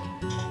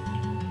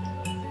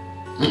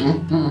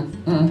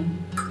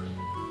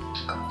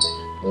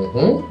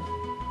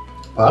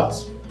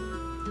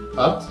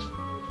 Pat.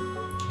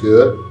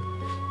 Good.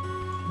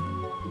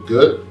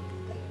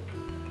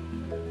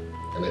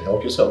 And then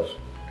help yourself.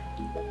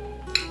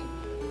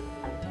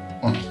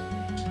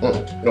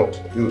 No,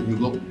 you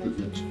look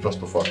just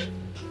the fuck.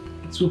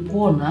 It's a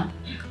poor now.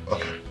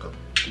 Okay, go.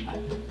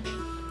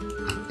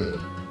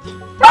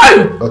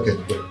 Okay,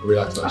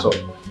 relax now. So,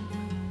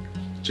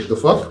 check the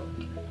fuck.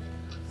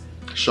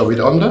 Shove it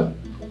under.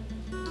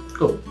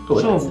 Go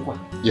ahead.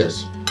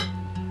 Yes.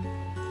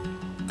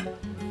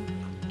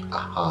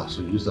 Aha,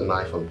 so use the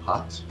knife on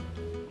pot.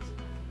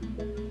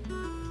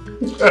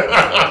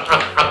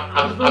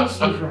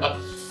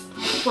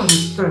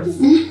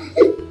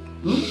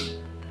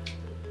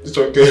 It's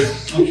okay.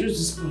 I'll use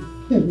the spoon.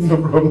 No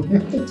problem.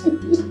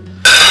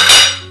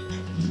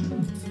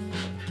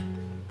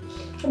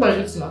 Come on,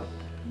 it's not.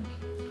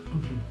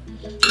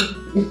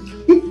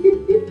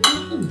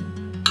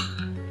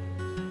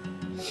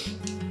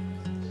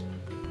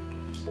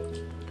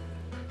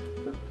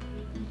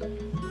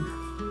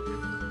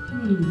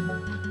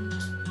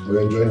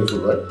 We're enjoying the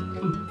food, right?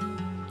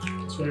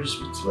 It's very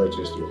sweet. It's very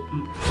tasty.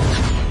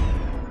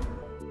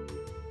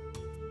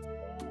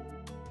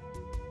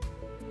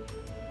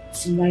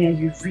 Maya,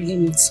 you really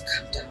need to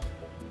calm down.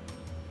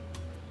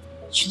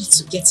 You need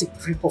to get a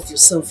grip of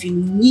yourself. You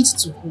need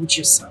to hold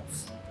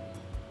yourself.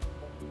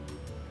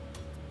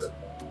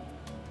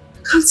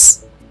 I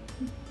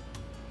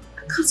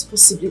can't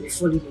possibly be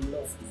falling in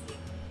love with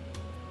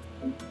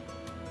you.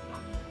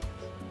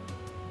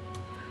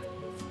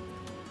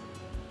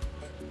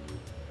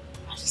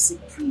 But he's a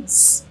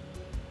prince.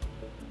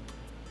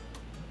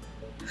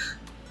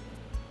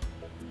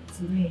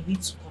 Maya, you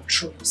need to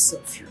control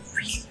yourself. You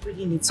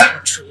really need to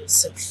control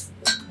yourself.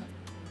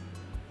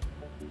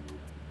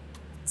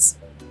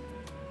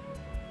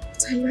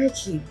 But I like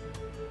him.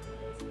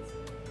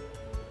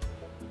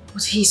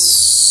 But he's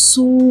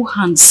so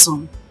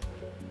handsome.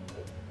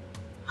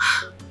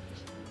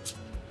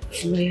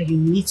 Maya, you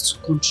need to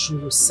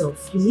control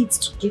yourself. You need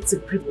to get a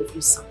grip of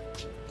yourself.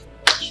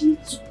 You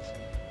need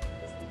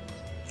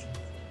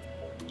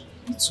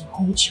to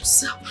hold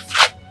yourself.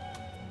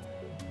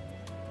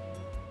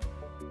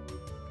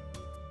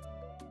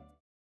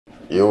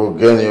 You will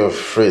gain your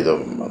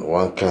freedom on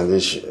one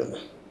condition.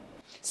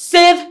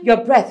 Save your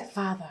breath,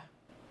 father.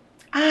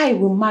 I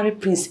will marry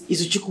Prince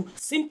Izuchukwu.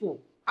 Simple.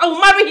 I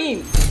will marry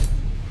him.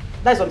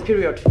 That's on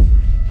period.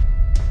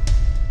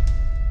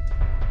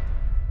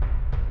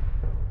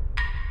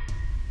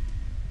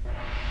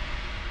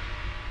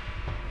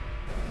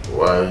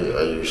 Why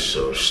are you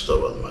so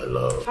stubborn, my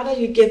love? Father,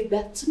 you gave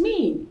birth to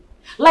me.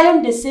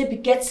 Lion, they say,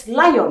 begets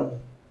lion.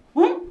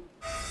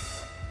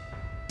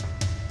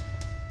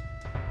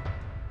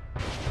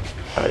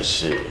 I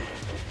see.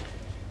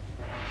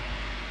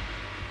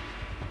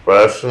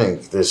 But I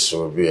think this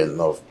will be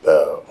enough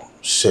bell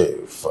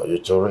safe for you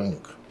to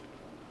ring.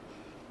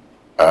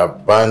 I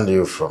ban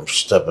you from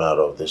stepping out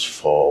of these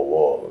four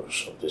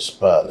walls of this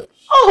palace.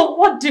 Oh,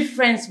 what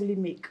difference will it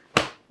make?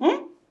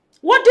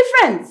 What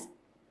difference?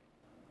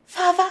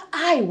 Father,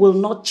 I will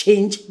not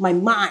change my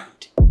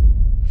mind.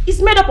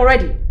 It's made up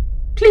already.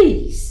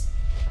 Please.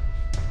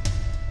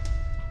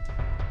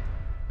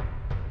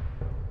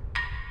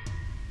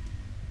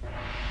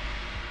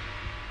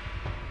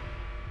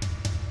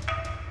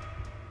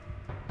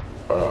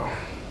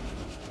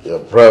 Your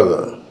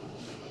brother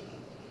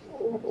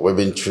will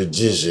be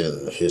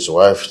introducing his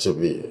wife to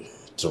me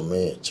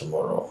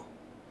tomorrow.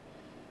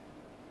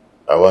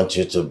 I want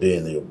you to be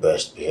in your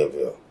best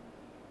behavior.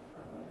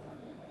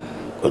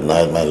 Good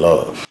night, my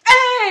love.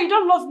 Hey, you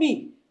don't love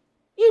me.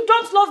 You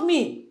don't love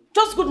me.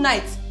 Just good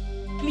night.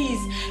 Please,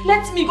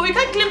 let me go. You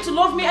can't claim to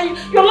love me and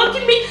you're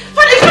locking me.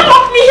 Father, you can't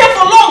lock me here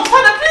for long.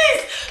 Father,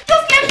 please,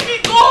 just let me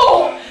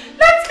go.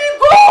 Let me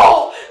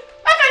go.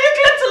 How can you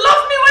claim to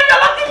love me when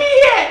you're locking me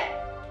here?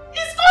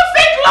 It's not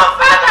fake love,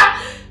 Father.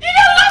 You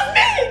don't love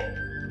me.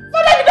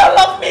 Father, you don't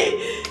love me.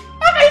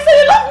 How can you say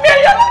you love me and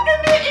you're locking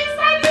me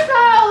inside this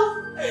house?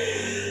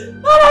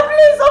 Father,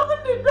 please open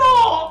the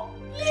door.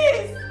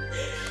 Please.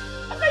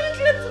 How can you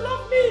claim to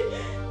love me?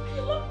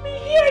 You lock me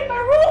here in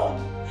my room.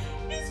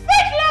 It's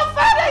fake love,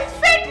 Father. It's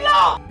fake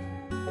love.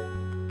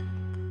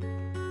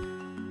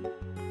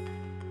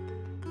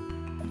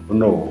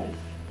 No.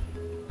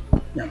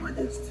 Your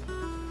Majesty.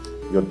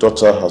 Your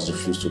daughter has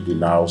refused to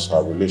denounce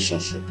her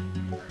relationship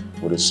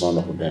with the son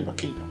of Udemba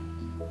Kingdom.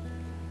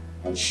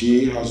 And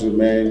she has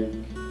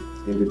remained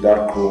in the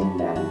dark room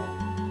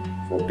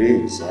now for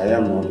days. I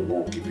am not the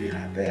one keeping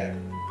her there.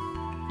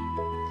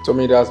 To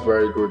me, that's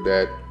very good,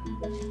 Dad.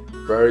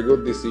 Very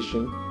good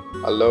decision.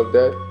 I love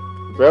that.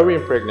 Very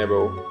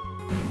impregnable.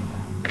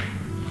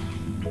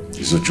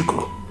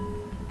 Izuchukwu,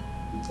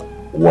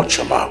 watch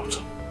your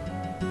mouth.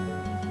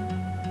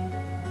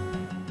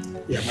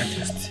 Your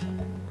Majesty,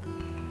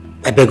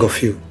 I beg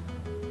of you,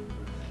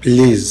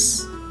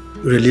 please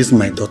release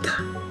my daughter.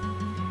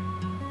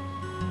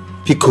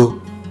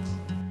 Pico.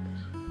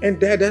 And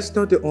Dad, that's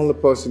not the only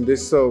person.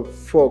 There's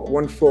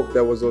one folk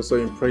that was also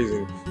in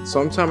prison.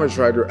 Sometimes I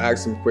try to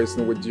ask him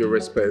questions with due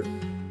respect.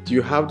 Do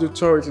you have the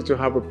authority to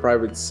have a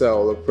private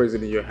cell or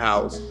prison in your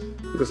house?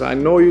 Because I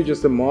know you're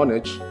just a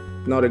monarch,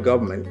 not a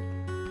government.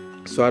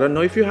 So I don't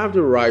know if you have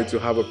the right to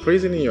have a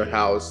prison in your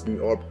house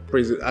or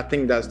prison. I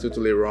think that's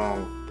totally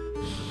wrong.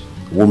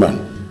 Woman,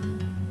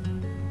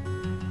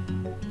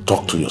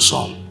 talk to your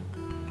son.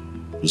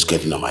 He's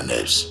getting on my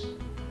nerves.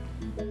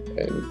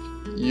 And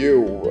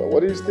you,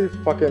 what are you still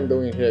fucking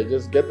doing here?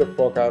 Just get the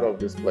fuck out of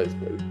this place,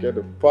 please. Get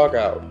the fuck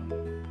out.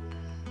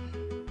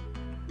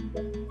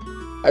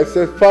 I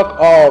said fuck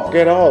off,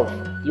 get off.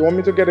 You want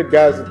me to get the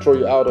guys to throw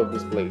you out of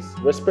this place?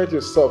 Respect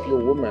yourself, you're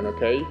a woman,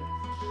 okay?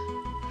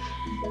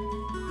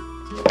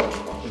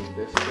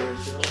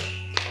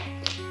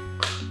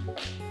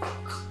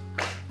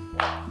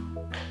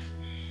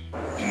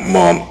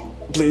 Mom,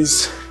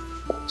 please.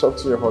 Talk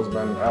to your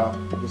husband. I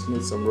just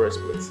need some rest,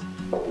 please.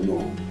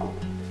 No.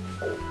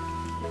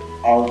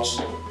 Out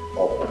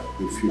of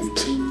the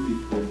 15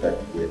 people that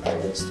were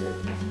arrested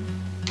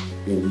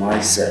in my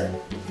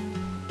cell,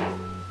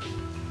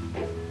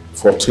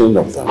 14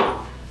 of them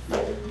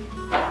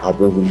have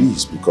been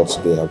released because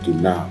they have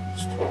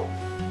denounced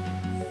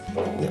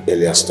their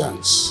earlier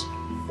stance.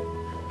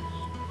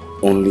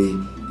 Only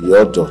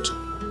your daughter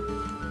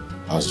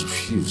has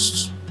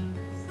refused.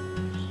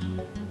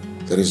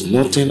 There is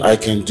nothing I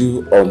can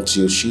do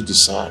until she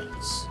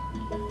decides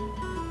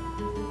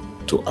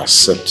to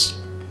accept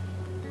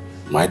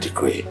my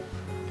decree.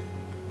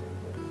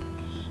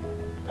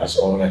 That's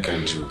all I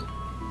can do,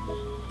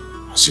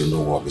 as you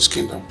know of this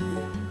kingdom.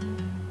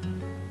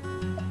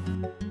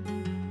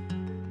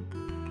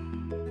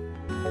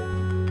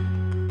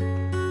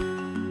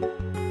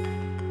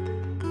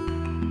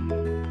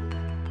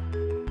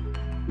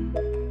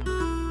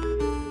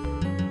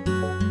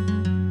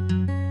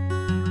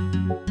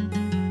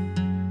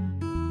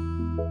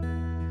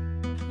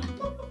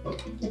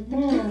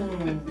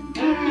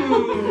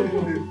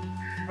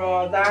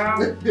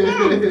 Brother. Thank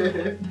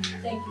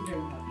you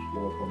very much.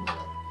 You're welcome.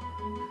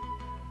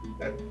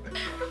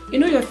 You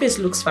know your face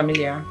looks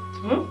familiar.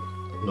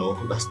 No,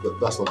 that's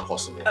not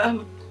possible.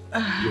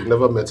 You've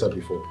never met her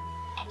before.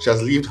 She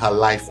has lived her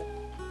life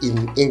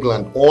in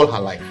England all her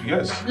life.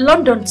 Yes.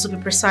 London, to be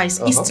precise.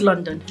 East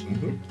London.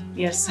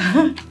 Yes.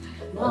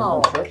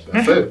 Wow.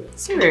 That's it.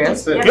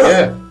 Serious? That's it.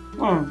 Yes. Yeah.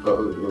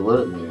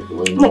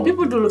 No,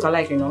 people do look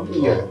alike, you know.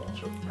 Yeah.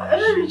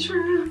 Very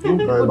true. People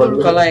do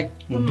look alike.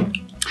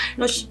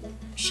 No,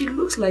 she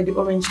looks like the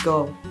orange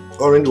girl.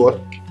 Orange what?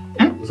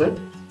 Is it?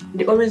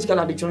 The orange girl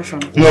at the junction.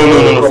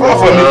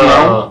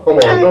 No. Come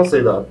on, don't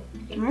say that.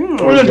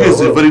 Orange girl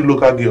is a very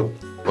local girl.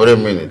 Wait a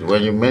minute.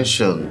 When you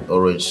mention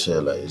orange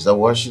seller, is that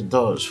what she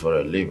does for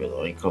a living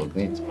or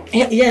incognito?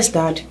 Yes,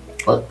 Dad.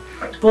 What?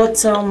 But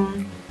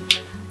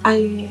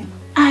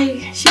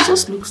she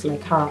just looks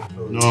like her.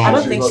 No, I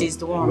don't think she's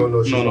the one.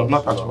 No,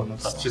 not at all.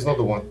 She's not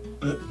the one.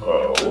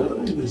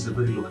 Orange girl is a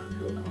very local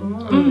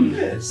girl.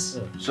 Yes.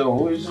 So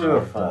who is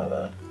your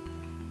father?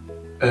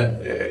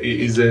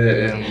 He's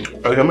a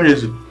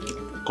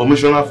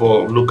commissioner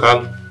for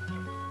local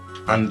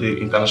and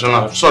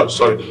international.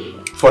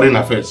 Foreign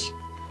affairs.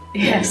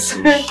 Yes.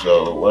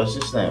 So what's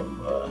his name?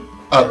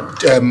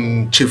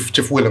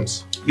 Chief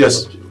Williams.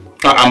 Yes.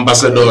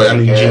 Ambassador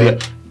and engineer.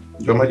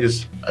 Your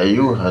Majesty. Are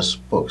you her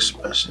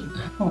spokesperson?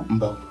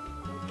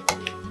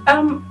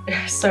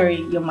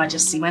 Sorry, Your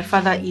Majesty. My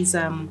father is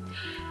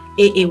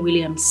A.A.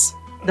 Williams,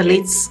 the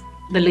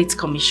late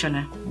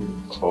commissioner.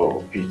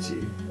 Oh,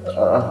 pity.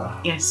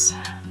 Yes.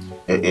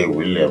 A.A.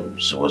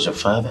 Williams was your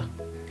father?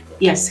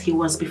 Yes, he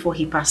was before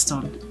he passed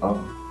on.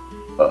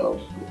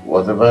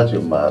 What about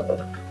your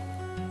mother?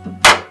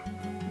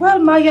 Well,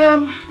 my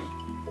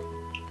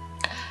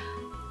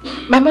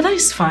mother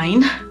is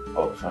fine.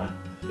 Oh, fine.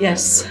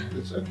 Yes.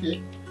 It's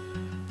okay.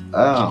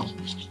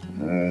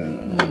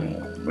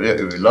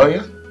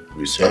 Lawyer?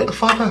 We said.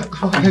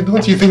 Father,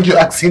 don't you think you're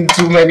asking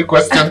too many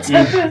questions?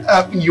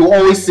 You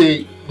always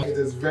say it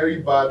is very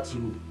bad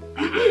to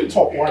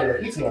talk while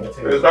you're eating on the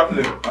table.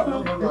 Exactly.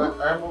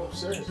 I'm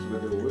obsessed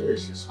with the way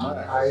she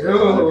smiles. I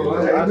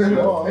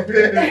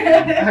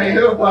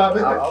know,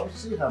 Father. I'll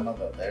see her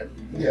mother then.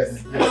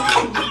 Yes.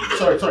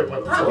 Sorry,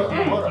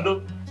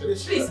 Father.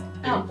 Please,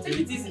 take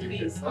it easy,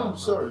 please. I'm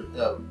sorry.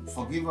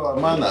 Forgive our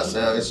manners.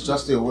 It's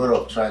just a way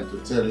of trying to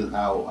tell you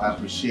how I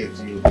appreciate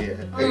you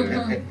here.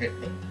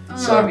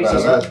 Sorry.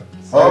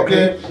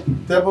 Okay.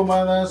 Table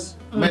manners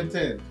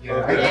maintained.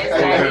 Yeah.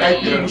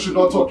 I think we should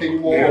not talk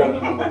anymore.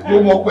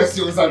 No more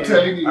questions, I'm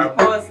telling you. Of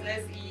course,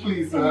 let's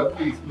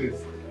eat.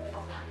 Please.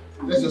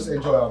 Let's just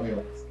enjoy our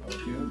meal.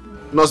 Okay.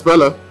 Nurse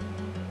Bella,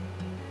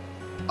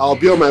 I'll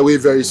be on my way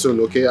very soon,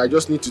 okay? I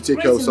just need to take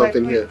care of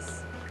something here.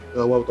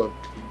 Well done.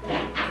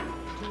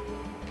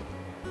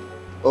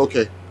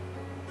 Okay.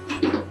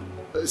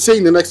 Say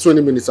in the next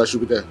 20 minutes I should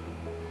be there.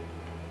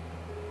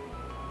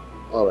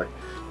 Alright.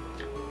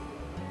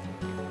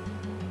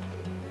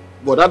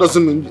 But that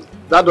doesn't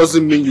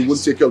mean you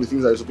won't take care of the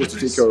things that you're supposed to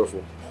take care of.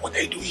 What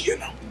are you doing here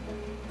now?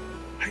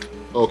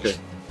 Okay.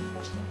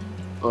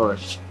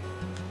 Alright.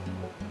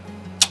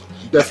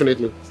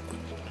 Definitely.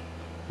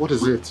 What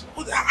is it?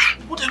 What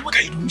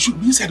are you doing? You should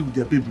be inside with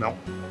your babe now.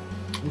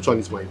 Which one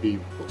is my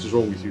babe? What is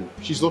wrong with you?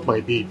 She's not my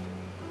babe.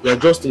 We are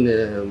just in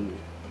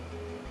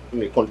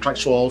a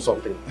contractual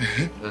something.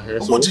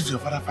 So what if your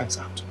father finds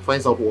out?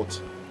 Finds out what?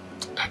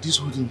 That this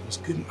whole thing was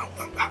getting out.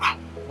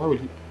 Why will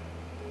he?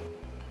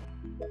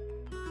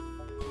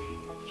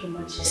 Your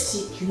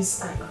Majesty,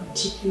 please, I am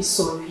deeply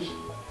sorry.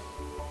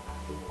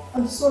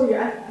 I'm sorry,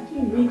 I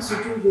didn't mean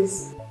to do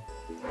this.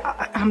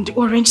 I'm the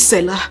orange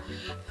seller.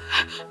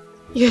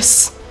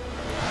 Yes.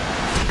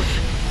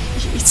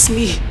 It's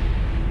me.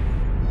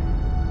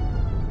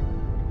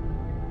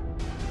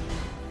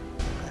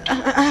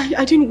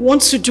 I didn't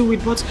want to do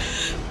it, but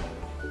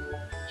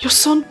your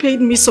son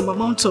paid me some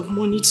amount of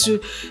money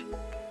to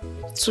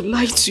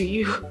lie to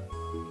you.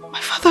 My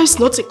father is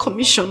not a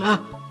commissioner.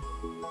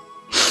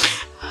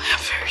 I am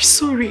very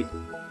sorry.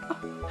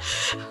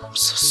 I'm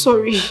so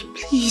sorry.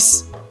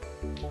 Please.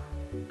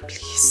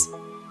 Please.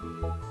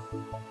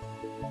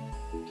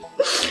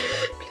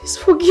 Please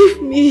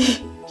forgive me.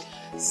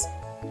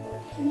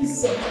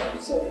 Please, I'm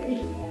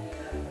sorry.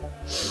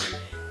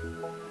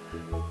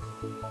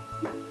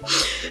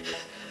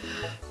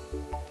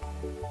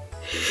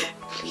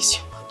 Please,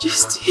 Your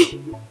Majesty.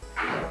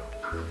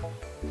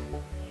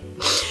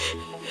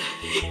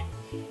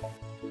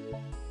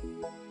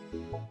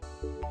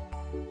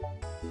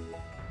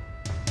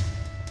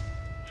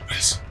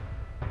 Please.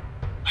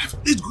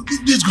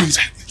 Let's go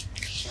inside.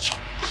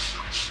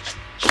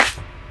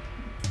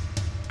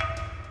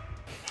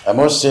 I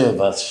must say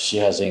that she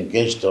has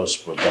engaged us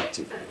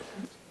productively.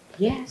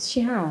 Yes,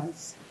 she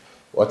has.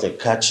 What a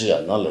catchy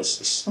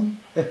analysis.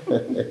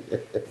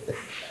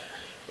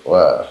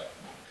 Wow.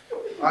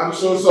 I'm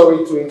so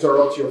sorry to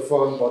interrupt your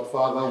fun, but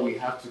Father, we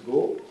have to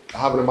go. I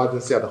have an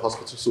emergency at the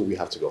hospital, so we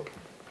have to go.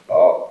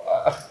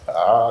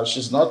 Oh,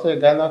 she's not a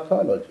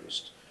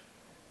gynecologist.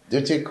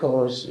 Duty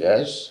calls,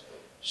 yes.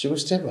 She will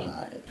stay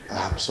behind.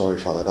 I'm sorry,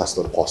 Father, that's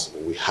not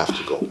possible. We have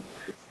to go.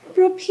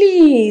 Bro,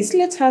 please,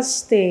 let her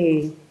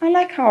stay. I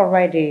like her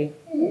already.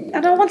 I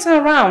don't want her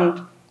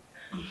around.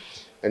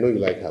 I know you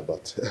like her,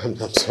 but I'm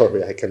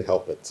sorry, I can't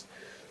help it.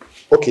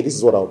 Okay, this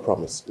is what I'll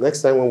promise.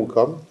 Next time when we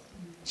come,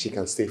 she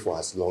can stay for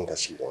as long as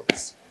she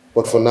wants.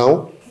 But for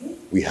now,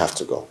 we have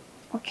to go.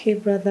 Okay,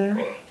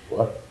 brother.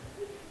 What?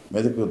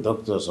 Medical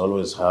doctors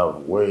always have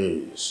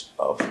ways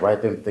of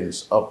writing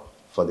things up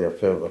for their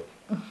favor.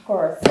 Of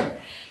course.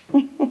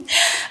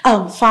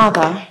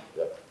 Father,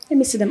 let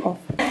me see them off.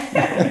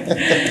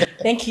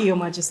 Thank you, Your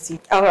Majesty.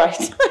 All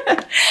right.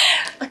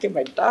 Okay,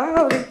 my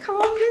darling, come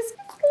on, let's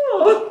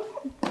go.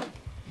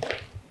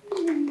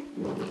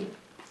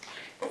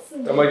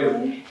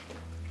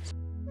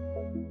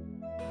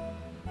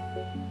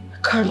 I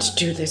can't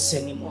do this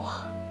anymore.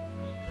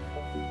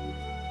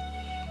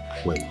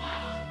 Wait.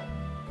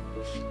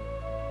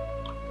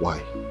 Why?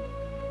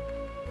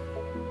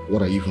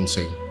 What are you even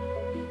saying?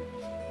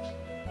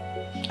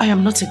 I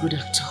am not a good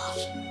actor.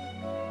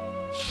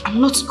 I'm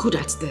not good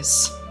at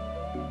this.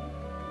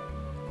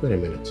 Wait a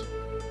minute.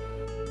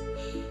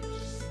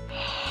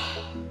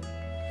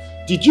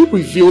 Did you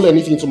reveal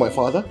anything to my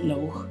father?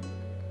 No.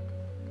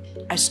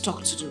 I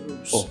stuck to the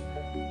rules.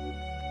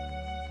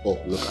 Oh,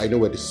 look, I know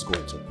where this is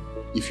going to.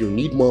 If you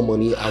need more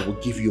money, I will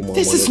give you more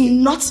money. This is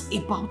not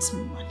about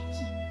money.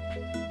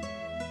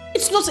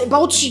 It's not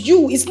about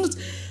you. It's not...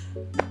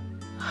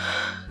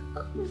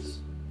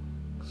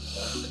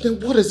 Then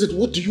what is it?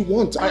 What do you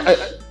want?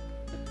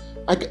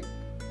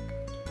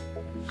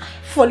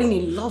 Falling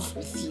in love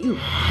with you.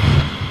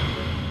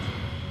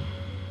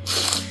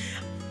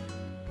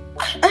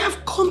 I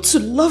have come to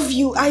love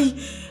you. I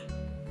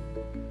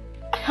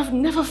have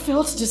never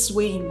felt this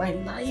way in my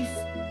life.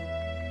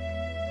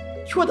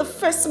 You are the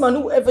first man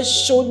who ever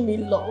showed me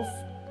love.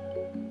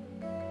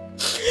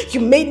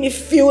 You made me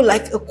feel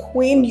like a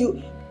queen.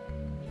 You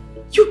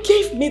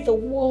gave me the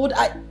world.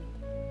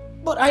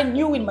 But I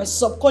knew in my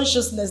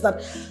subconsciousness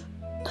that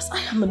I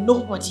am a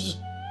nobody.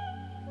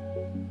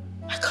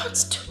 I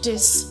can't do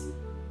this.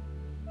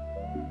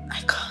 I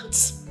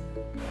can't.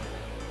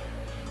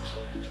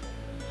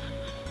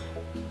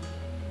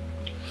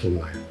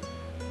 Funmaya,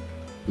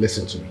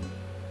 listen to me.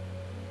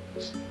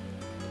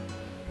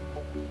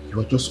 You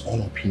are just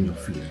all up in your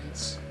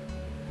feelings.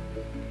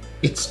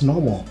 It's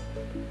normal.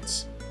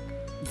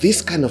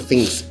 These kind of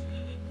things,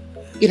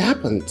 it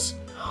happens.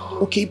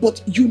 Okay,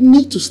 but you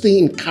need to stay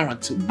in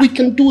character. We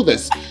can do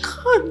this. I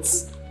can't.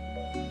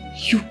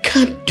 You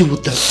can't do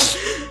this.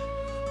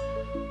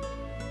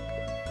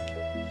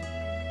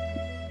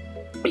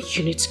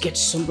 You need to get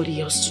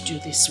somebody else to do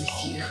this with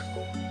you.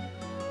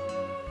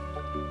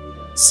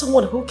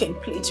 Someone who can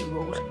play the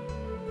role.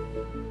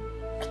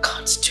 I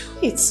can't do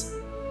it.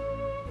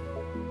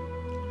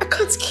 I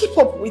can't keep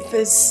up with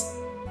this.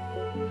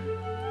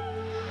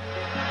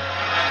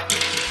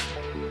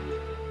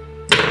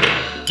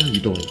 What are you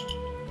doing?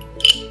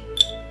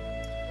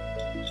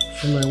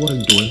 Funmaya, what are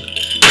you doing?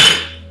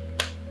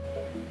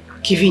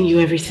 Giving you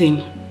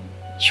everything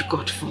you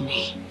got for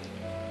me.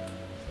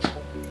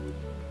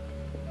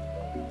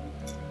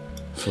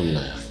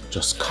 Funmaya,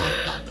 just calm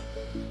down.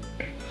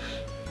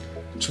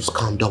 Just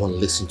calm down and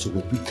listen to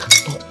it.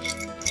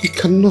 We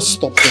cannot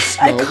stop this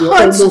now. I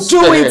can't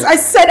do it. I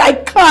said I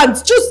can't.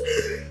 Just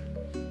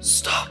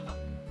stop.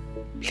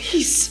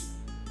 Please.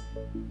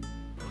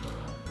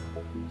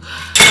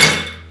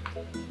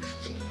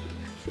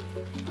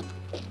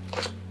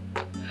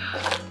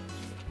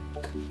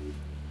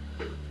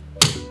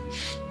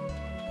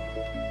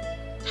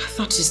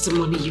 That is the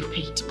money you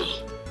paid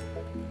me.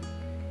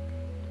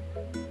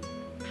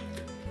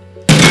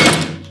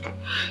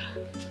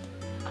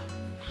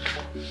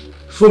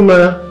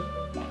 Funmaya.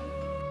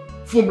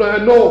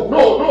 Funmaya, no,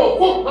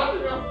 Funmaya.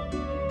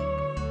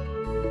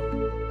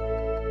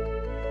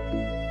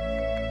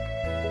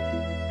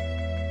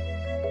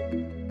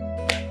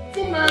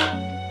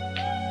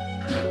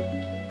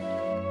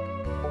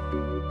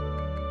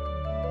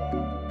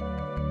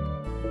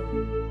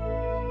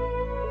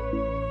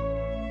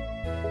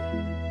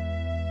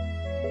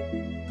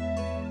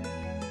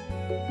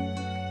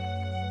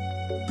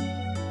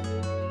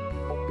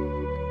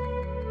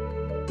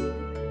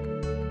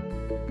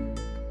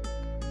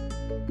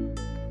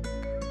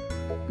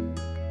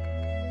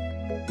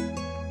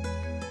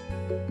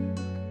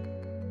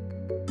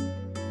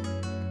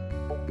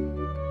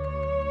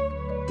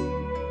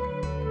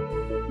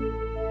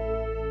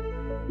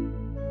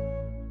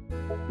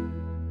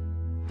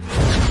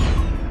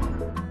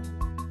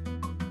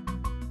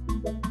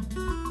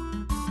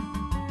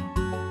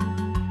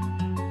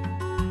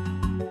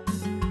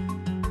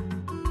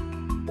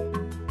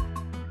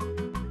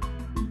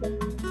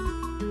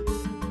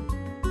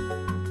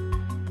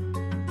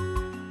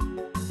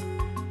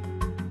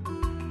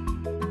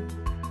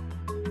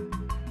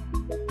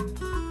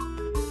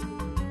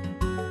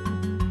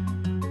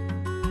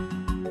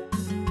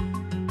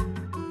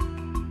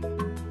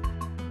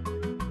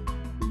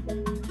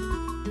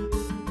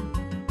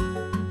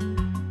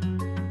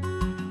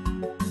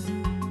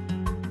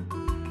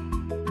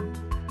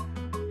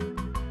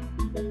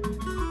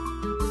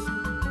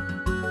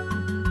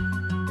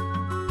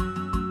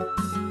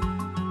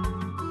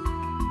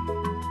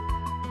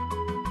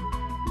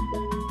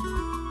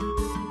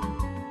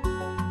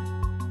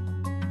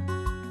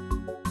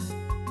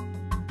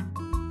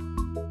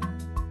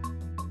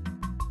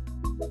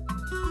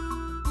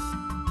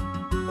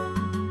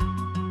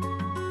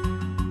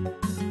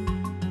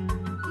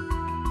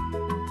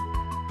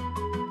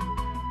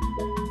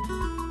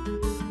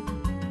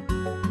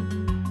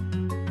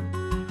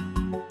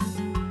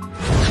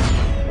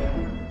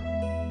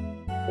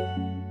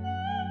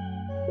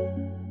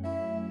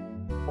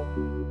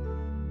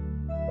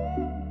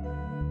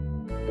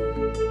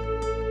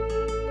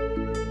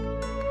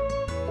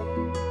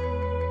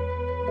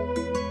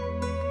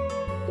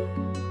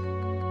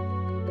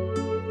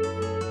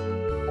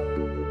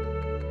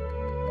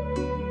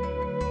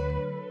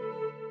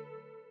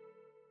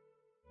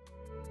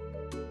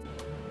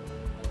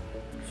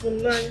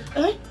 Funanya.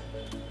 Eh?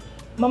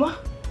 Mama?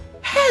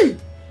 Hey!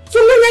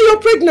 Funanya, you're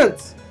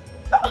pregnant!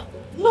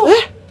 No,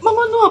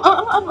 Mama, no,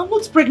 I'm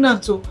not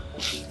pregnant. Oh.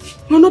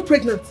 You're not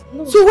pregnant?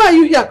 No. So why are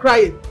you here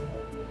crying?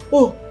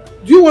 Oh,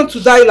 do you want to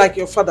die like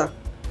your father?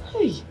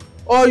 Hey.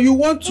 Or you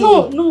want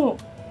to... No,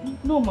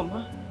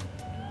 Mama.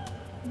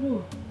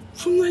 No.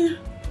 Funanya,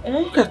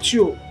 look at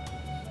you.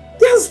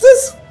 There's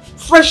this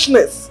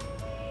freshness.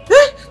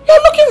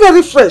 You're looking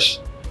very fresh.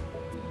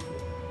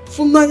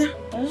 Funanya,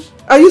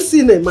 are you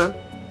seeing a man?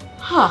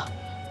 Ha!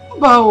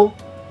 Bao.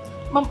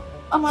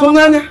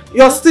 Funanya,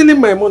 you're stealing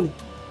my money.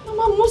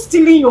 Mama, I'm not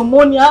stealing your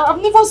money. I've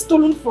never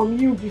stolen from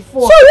you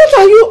before. So what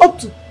are you up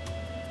to?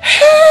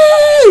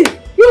 Hey!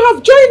 You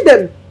have joined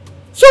them.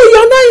 So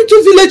you're now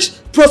into village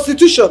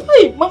prostitution.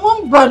 Hey,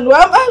 Mama Bano,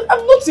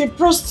 I'm not a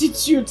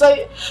prostitute.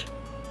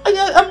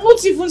 I'm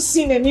not even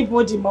seeing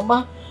anybody,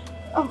 Mama.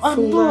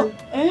 I'm not.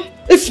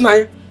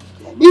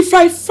 If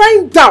I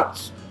find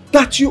out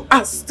that you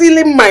are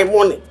stealing my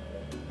money,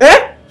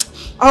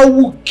 I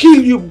will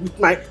kill you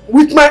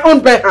with my own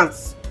bare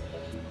hands.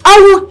 I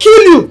will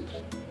kill you.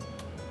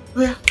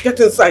 Oh yeah, get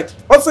inside.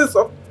 What's this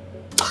up?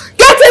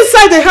 Get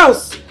inside the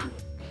house.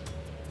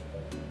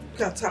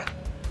 Look at her.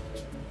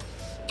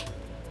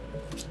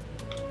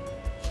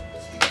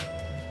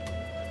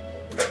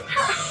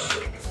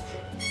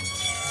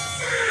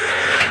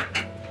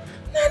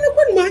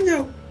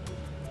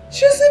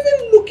 She's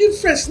even looking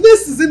fresh.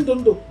 This is in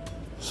Dondo.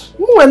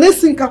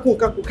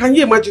 Can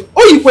you imagine?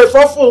 Oh, you were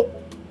awful.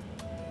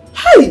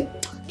 Hey!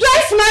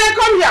 Yes, Naya,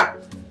 come here.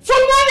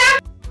 From Naya!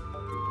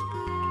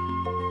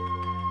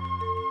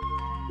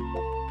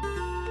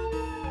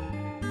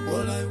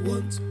 All I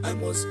want, I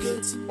must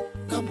get.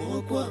 Come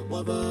on,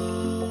 Baba.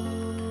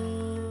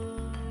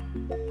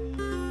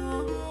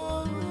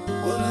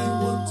 All I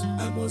want,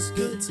 I must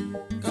get.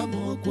 Come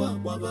on,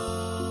 Baba.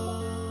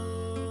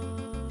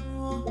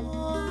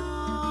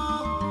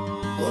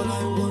 All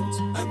I want,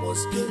 I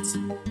must get.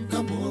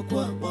 Come on,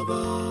 Baba.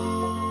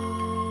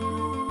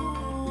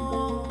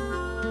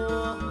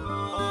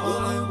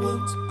 All I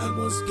want, I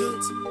must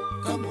get.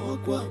 Come on,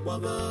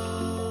 Baba.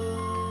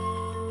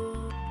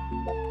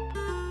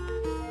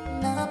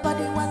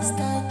 Nobody wants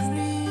to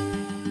agree.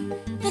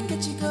 Hey, can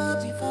you go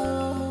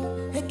before?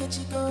 Hey, can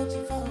you go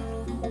before?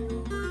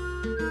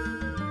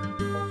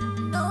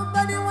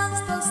 Nobody wants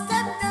to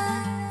step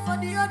there for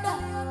the other.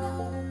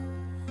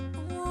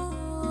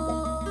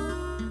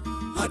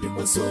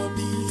 Adikwa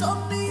Sonny,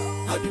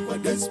 Adikwa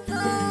desperate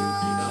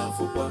enough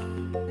for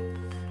one.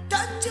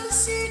 Can't you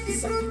see the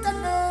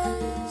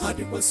brutalness?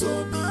 Adikwa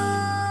Sonny,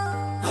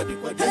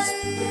 Adikwa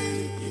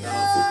desperate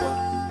enough for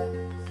one.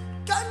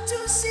 Can't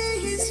you see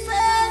his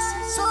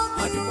face?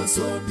 Adikwa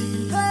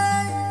Sonny,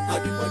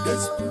 Adikwa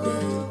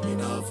desperate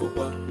enough for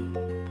one.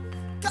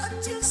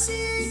 Can't you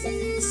see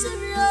he's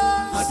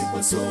serious?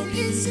 Adikwa Sonny,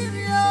 he's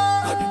serious.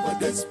 Adikwa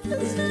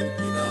desperate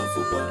enough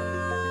for one.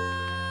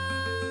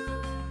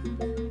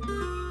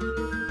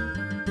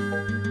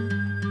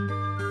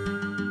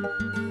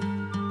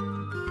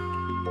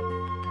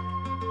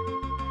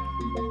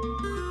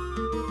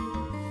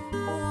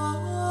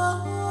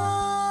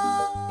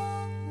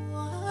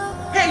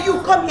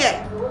 Come here.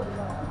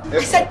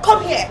 I said,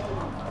 come here.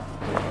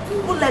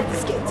 Who left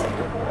this gate?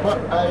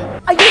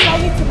 Are you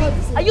lying to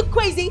me? Are you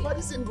crazy?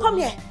 Come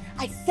here.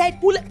 I said,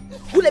 who left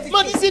this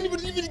gate?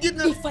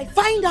 If I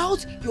find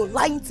out you're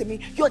lying to me,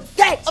 you're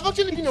dead. I'm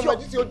actually living on my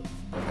decision.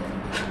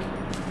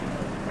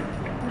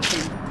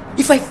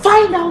 If I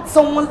find out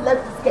someone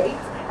left this gate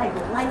and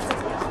you're lying to me,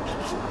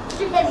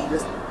 you hear me?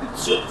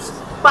 Cheat,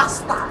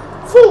 bastard,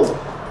 fool.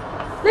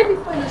 Let me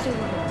find out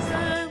someone else.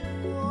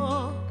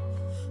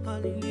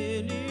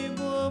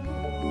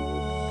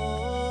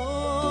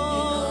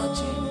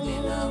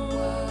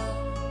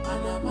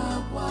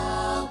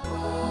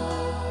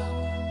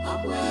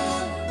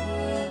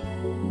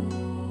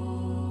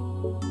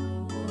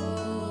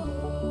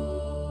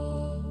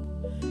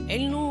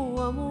 Elu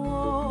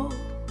amor,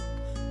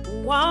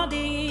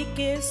 wadi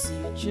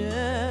kesije,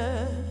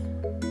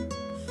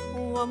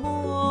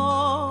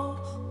 amor,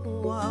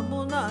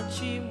 amona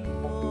chimo.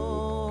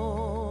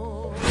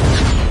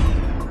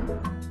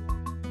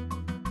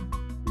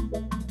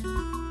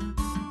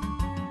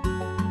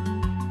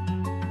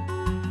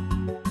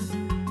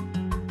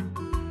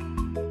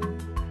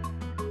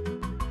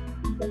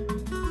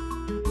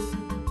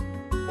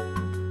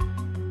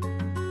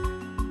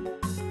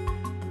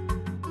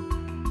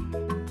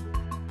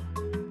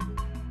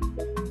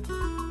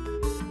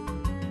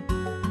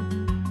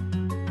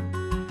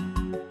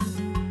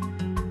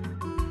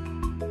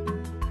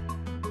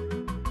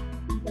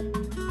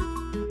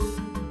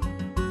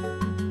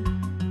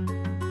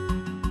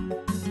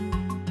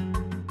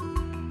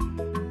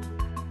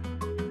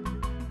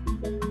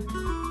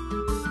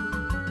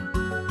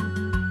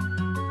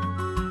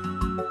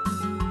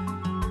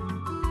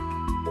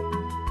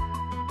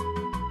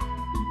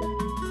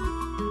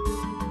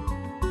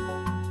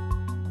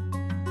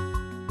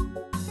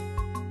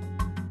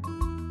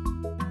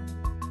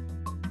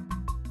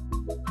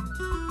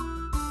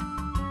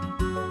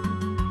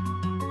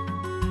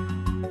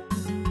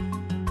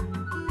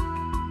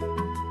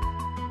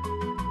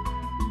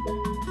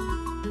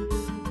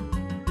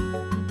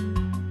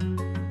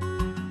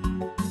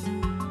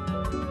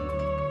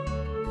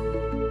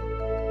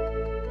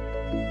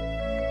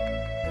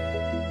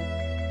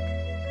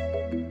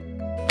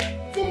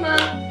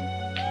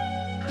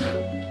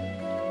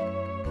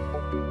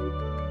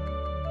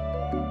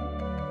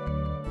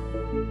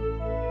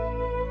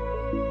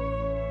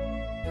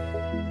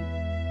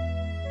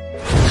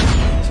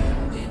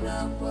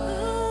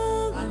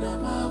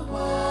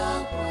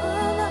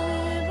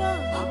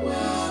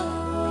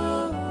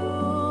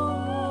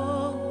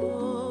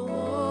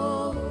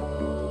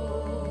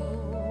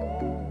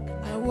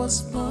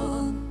 was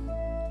born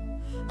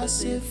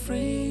as a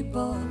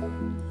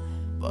freeborn,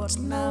 but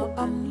now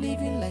I'm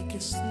living like a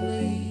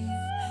slave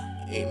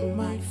in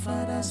my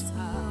father's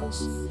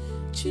house.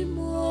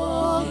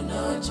 Chimo,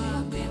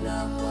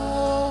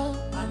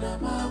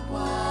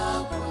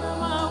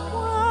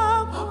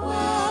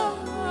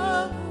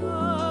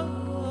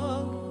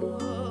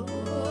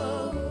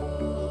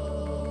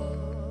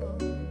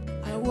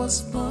 I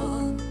was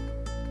born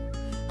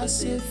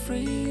as a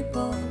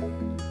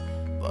freeborn,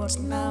 but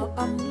now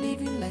I'm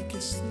living like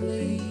a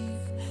slave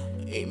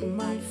in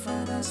my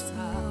father's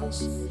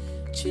house.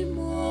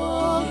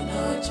 Chimo,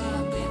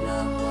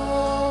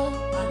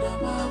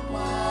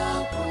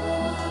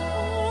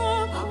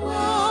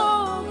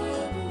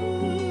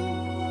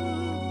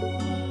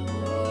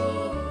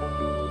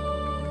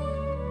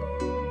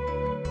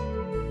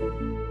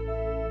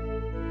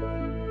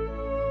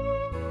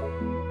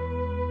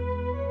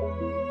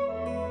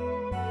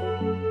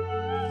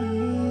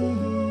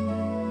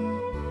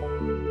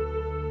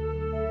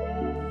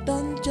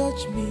 don't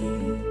judge me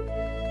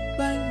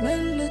by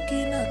men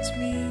looking at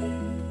me.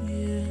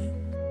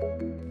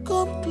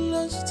 Come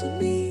close to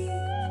me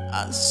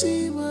and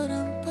see what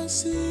I'm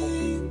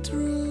passing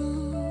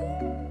through.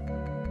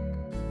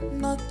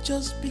 Not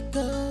just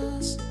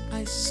because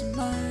I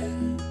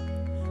smile,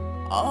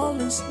 all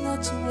is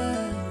not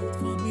well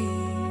for me.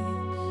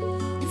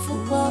 If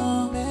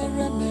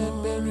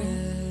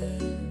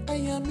I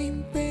am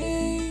in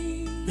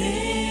pain,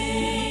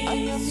 I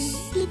am in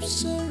deep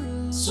sorrow.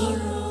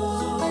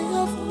 I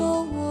have no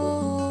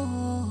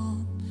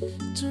one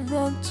to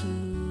run to.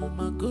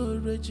 My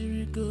God,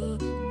 Regirigo,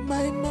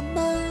 my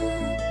mama,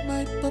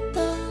 my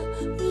papa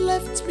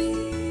left me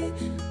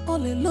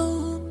all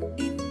alone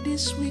in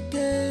this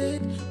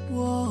wicked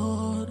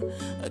world.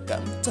 I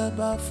can't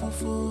taba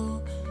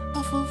fofo,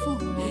 afofo,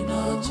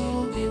 ninaji,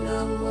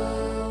 ninawa,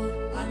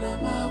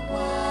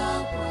 anamawa,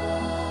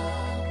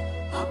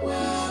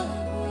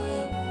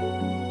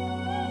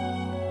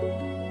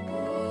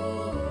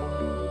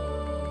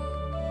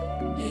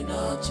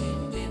 ninaji,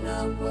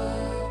 ninawa,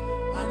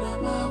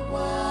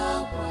 anamawa.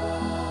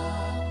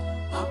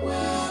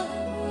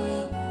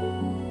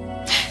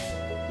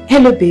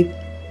 Hello, babe.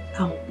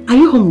 Are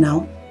you home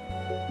now?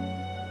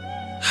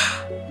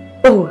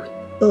 Oh,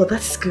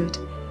 that's good.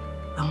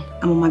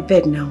 I'm on my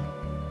bed now,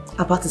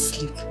 about to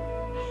sleep.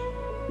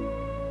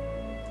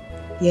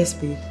 Yes,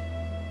 babe.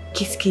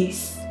 Kiss,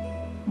 kiss.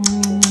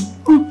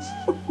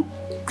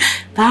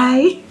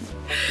 Bye.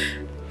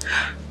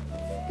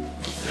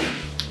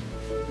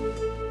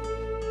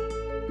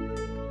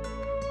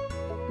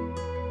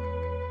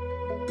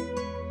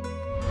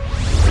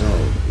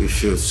 You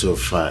feel so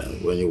fine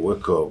when you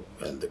wake up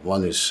and the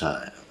morning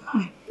sun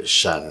is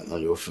shining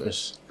on your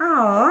face.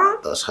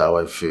 Aww. That's how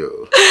I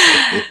feel.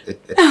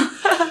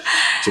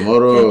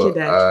 Tomorrow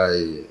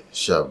I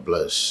shall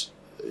bless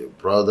your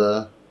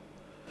brother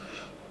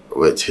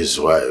with his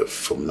wife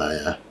from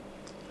Naya.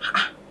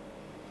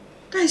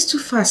 That is too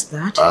fast,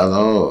 Dad. I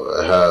know.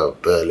 I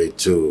have barely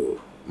 2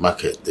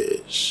 market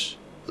days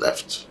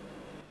left.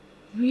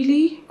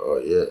 Really? Oh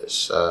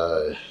yes.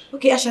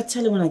 Okay, I shall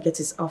tell him when I get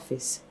his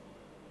office.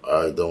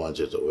 I don't want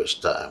you to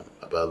waste time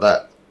about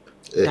that.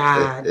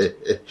 Dad.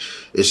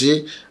 You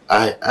see,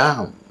 I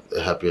am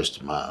the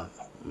happiest man.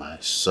 My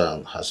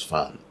son has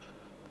found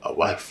a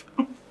wife.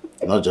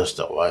 Not just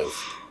a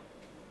wife,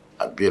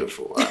 a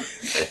beautiful one.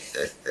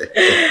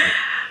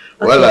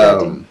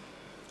 Well,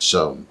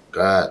 some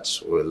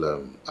guards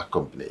will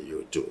accompany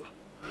you too.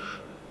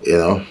 You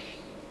know,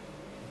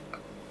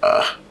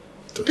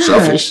 to his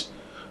office.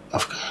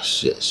 Of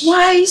course, yes.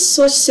 Why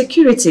such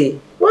security?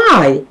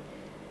 Why?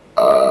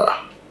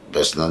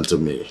 Best known to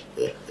me.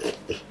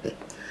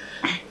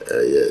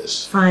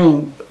 Yes.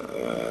 Fine.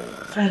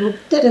 Fine.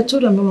 But Dad, I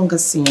told you I'm no longer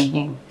seeing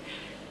him.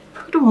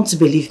 You don't want to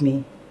believe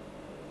me.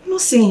 I'm not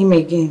seeing him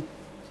again.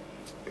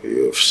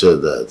 You've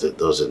said that a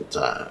dozen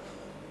times.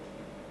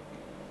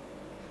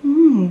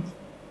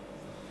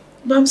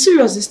 But I'm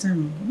serious this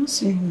time. I'm not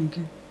seeing him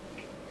again.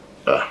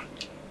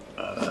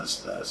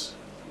 That's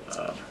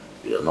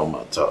your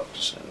normal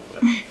talks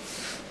anyway.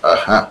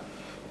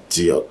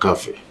 Tea or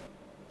coffee?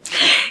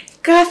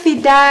 Coffee,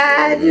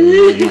 Dad.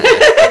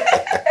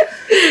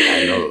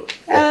 I know.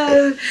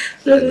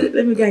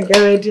 Let me go and get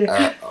ready.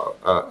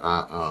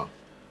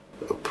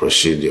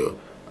 Procedure.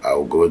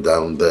 I'll go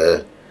down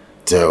there,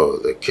 tell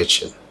the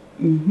kitchen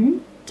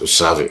to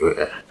serve it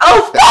here.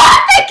 Oh,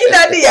 thank you,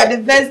 Daddy. You're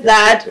the best,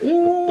 Dad.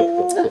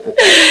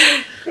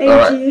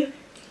 Thank you.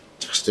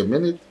 Just a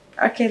minute.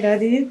 Okay,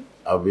 Daddy.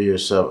 I'll be your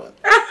servant.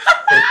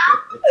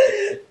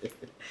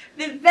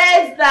 The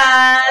best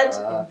dad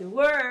in the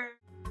world.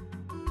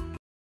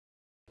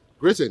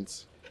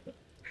 Greetings.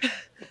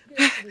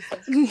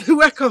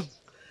 Welcome.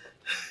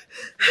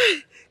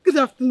 Good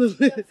afternoon.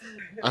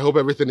 I hope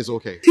everything is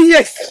okay.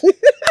 Yes.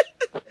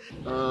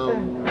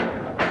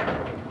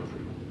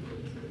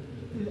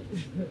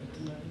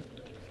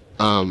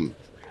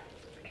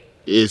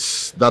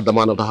 Is that the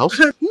man of the house?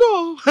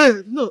 No,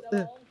 no.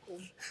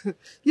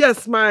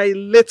 Yes, my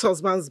late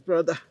husband's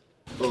brother.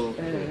 Oh.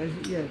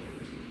 Yes.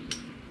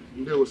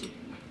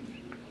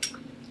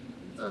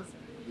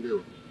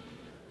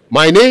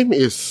 My name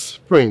is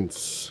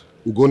Prince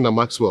Ugonna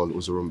Maxwell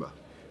Uzurumba,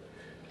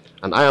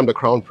 and I am the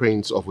Crown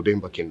Prince of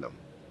Udemba Kingdom.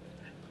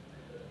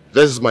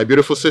 This is my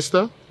beautiful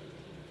sister,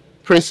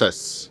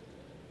 Princess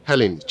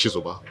Helen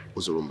Chizoba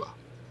Uzurumba.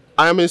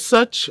 I am in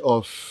search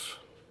of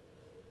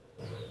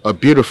a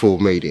beautiful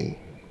maiden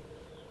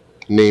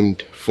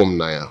named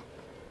Fumnaya.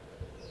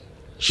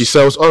 She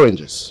sells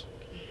oranges.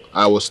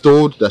 I was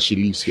told that she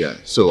lives here,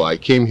 so I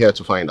came here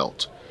to find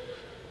out.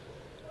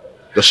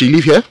 Does she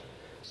live here?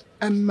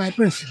 My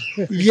prince,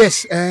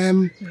 yes,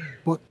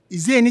 but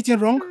is there anything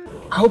wrong?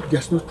 I hope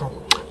there's no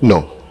trouble.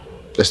 No,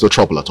 there's no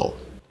trouble at all.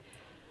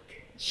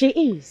 She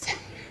is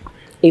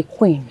a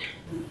queen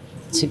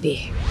to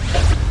be.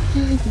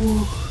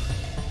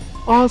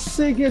 Oh,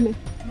 singing.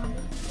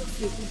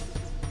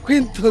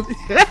 Queen to be.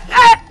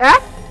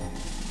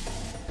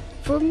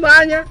 From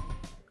Nanya,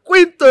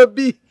 Queen to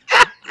be.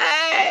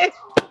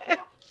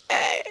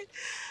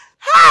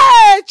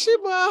 Hey,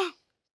 Chima.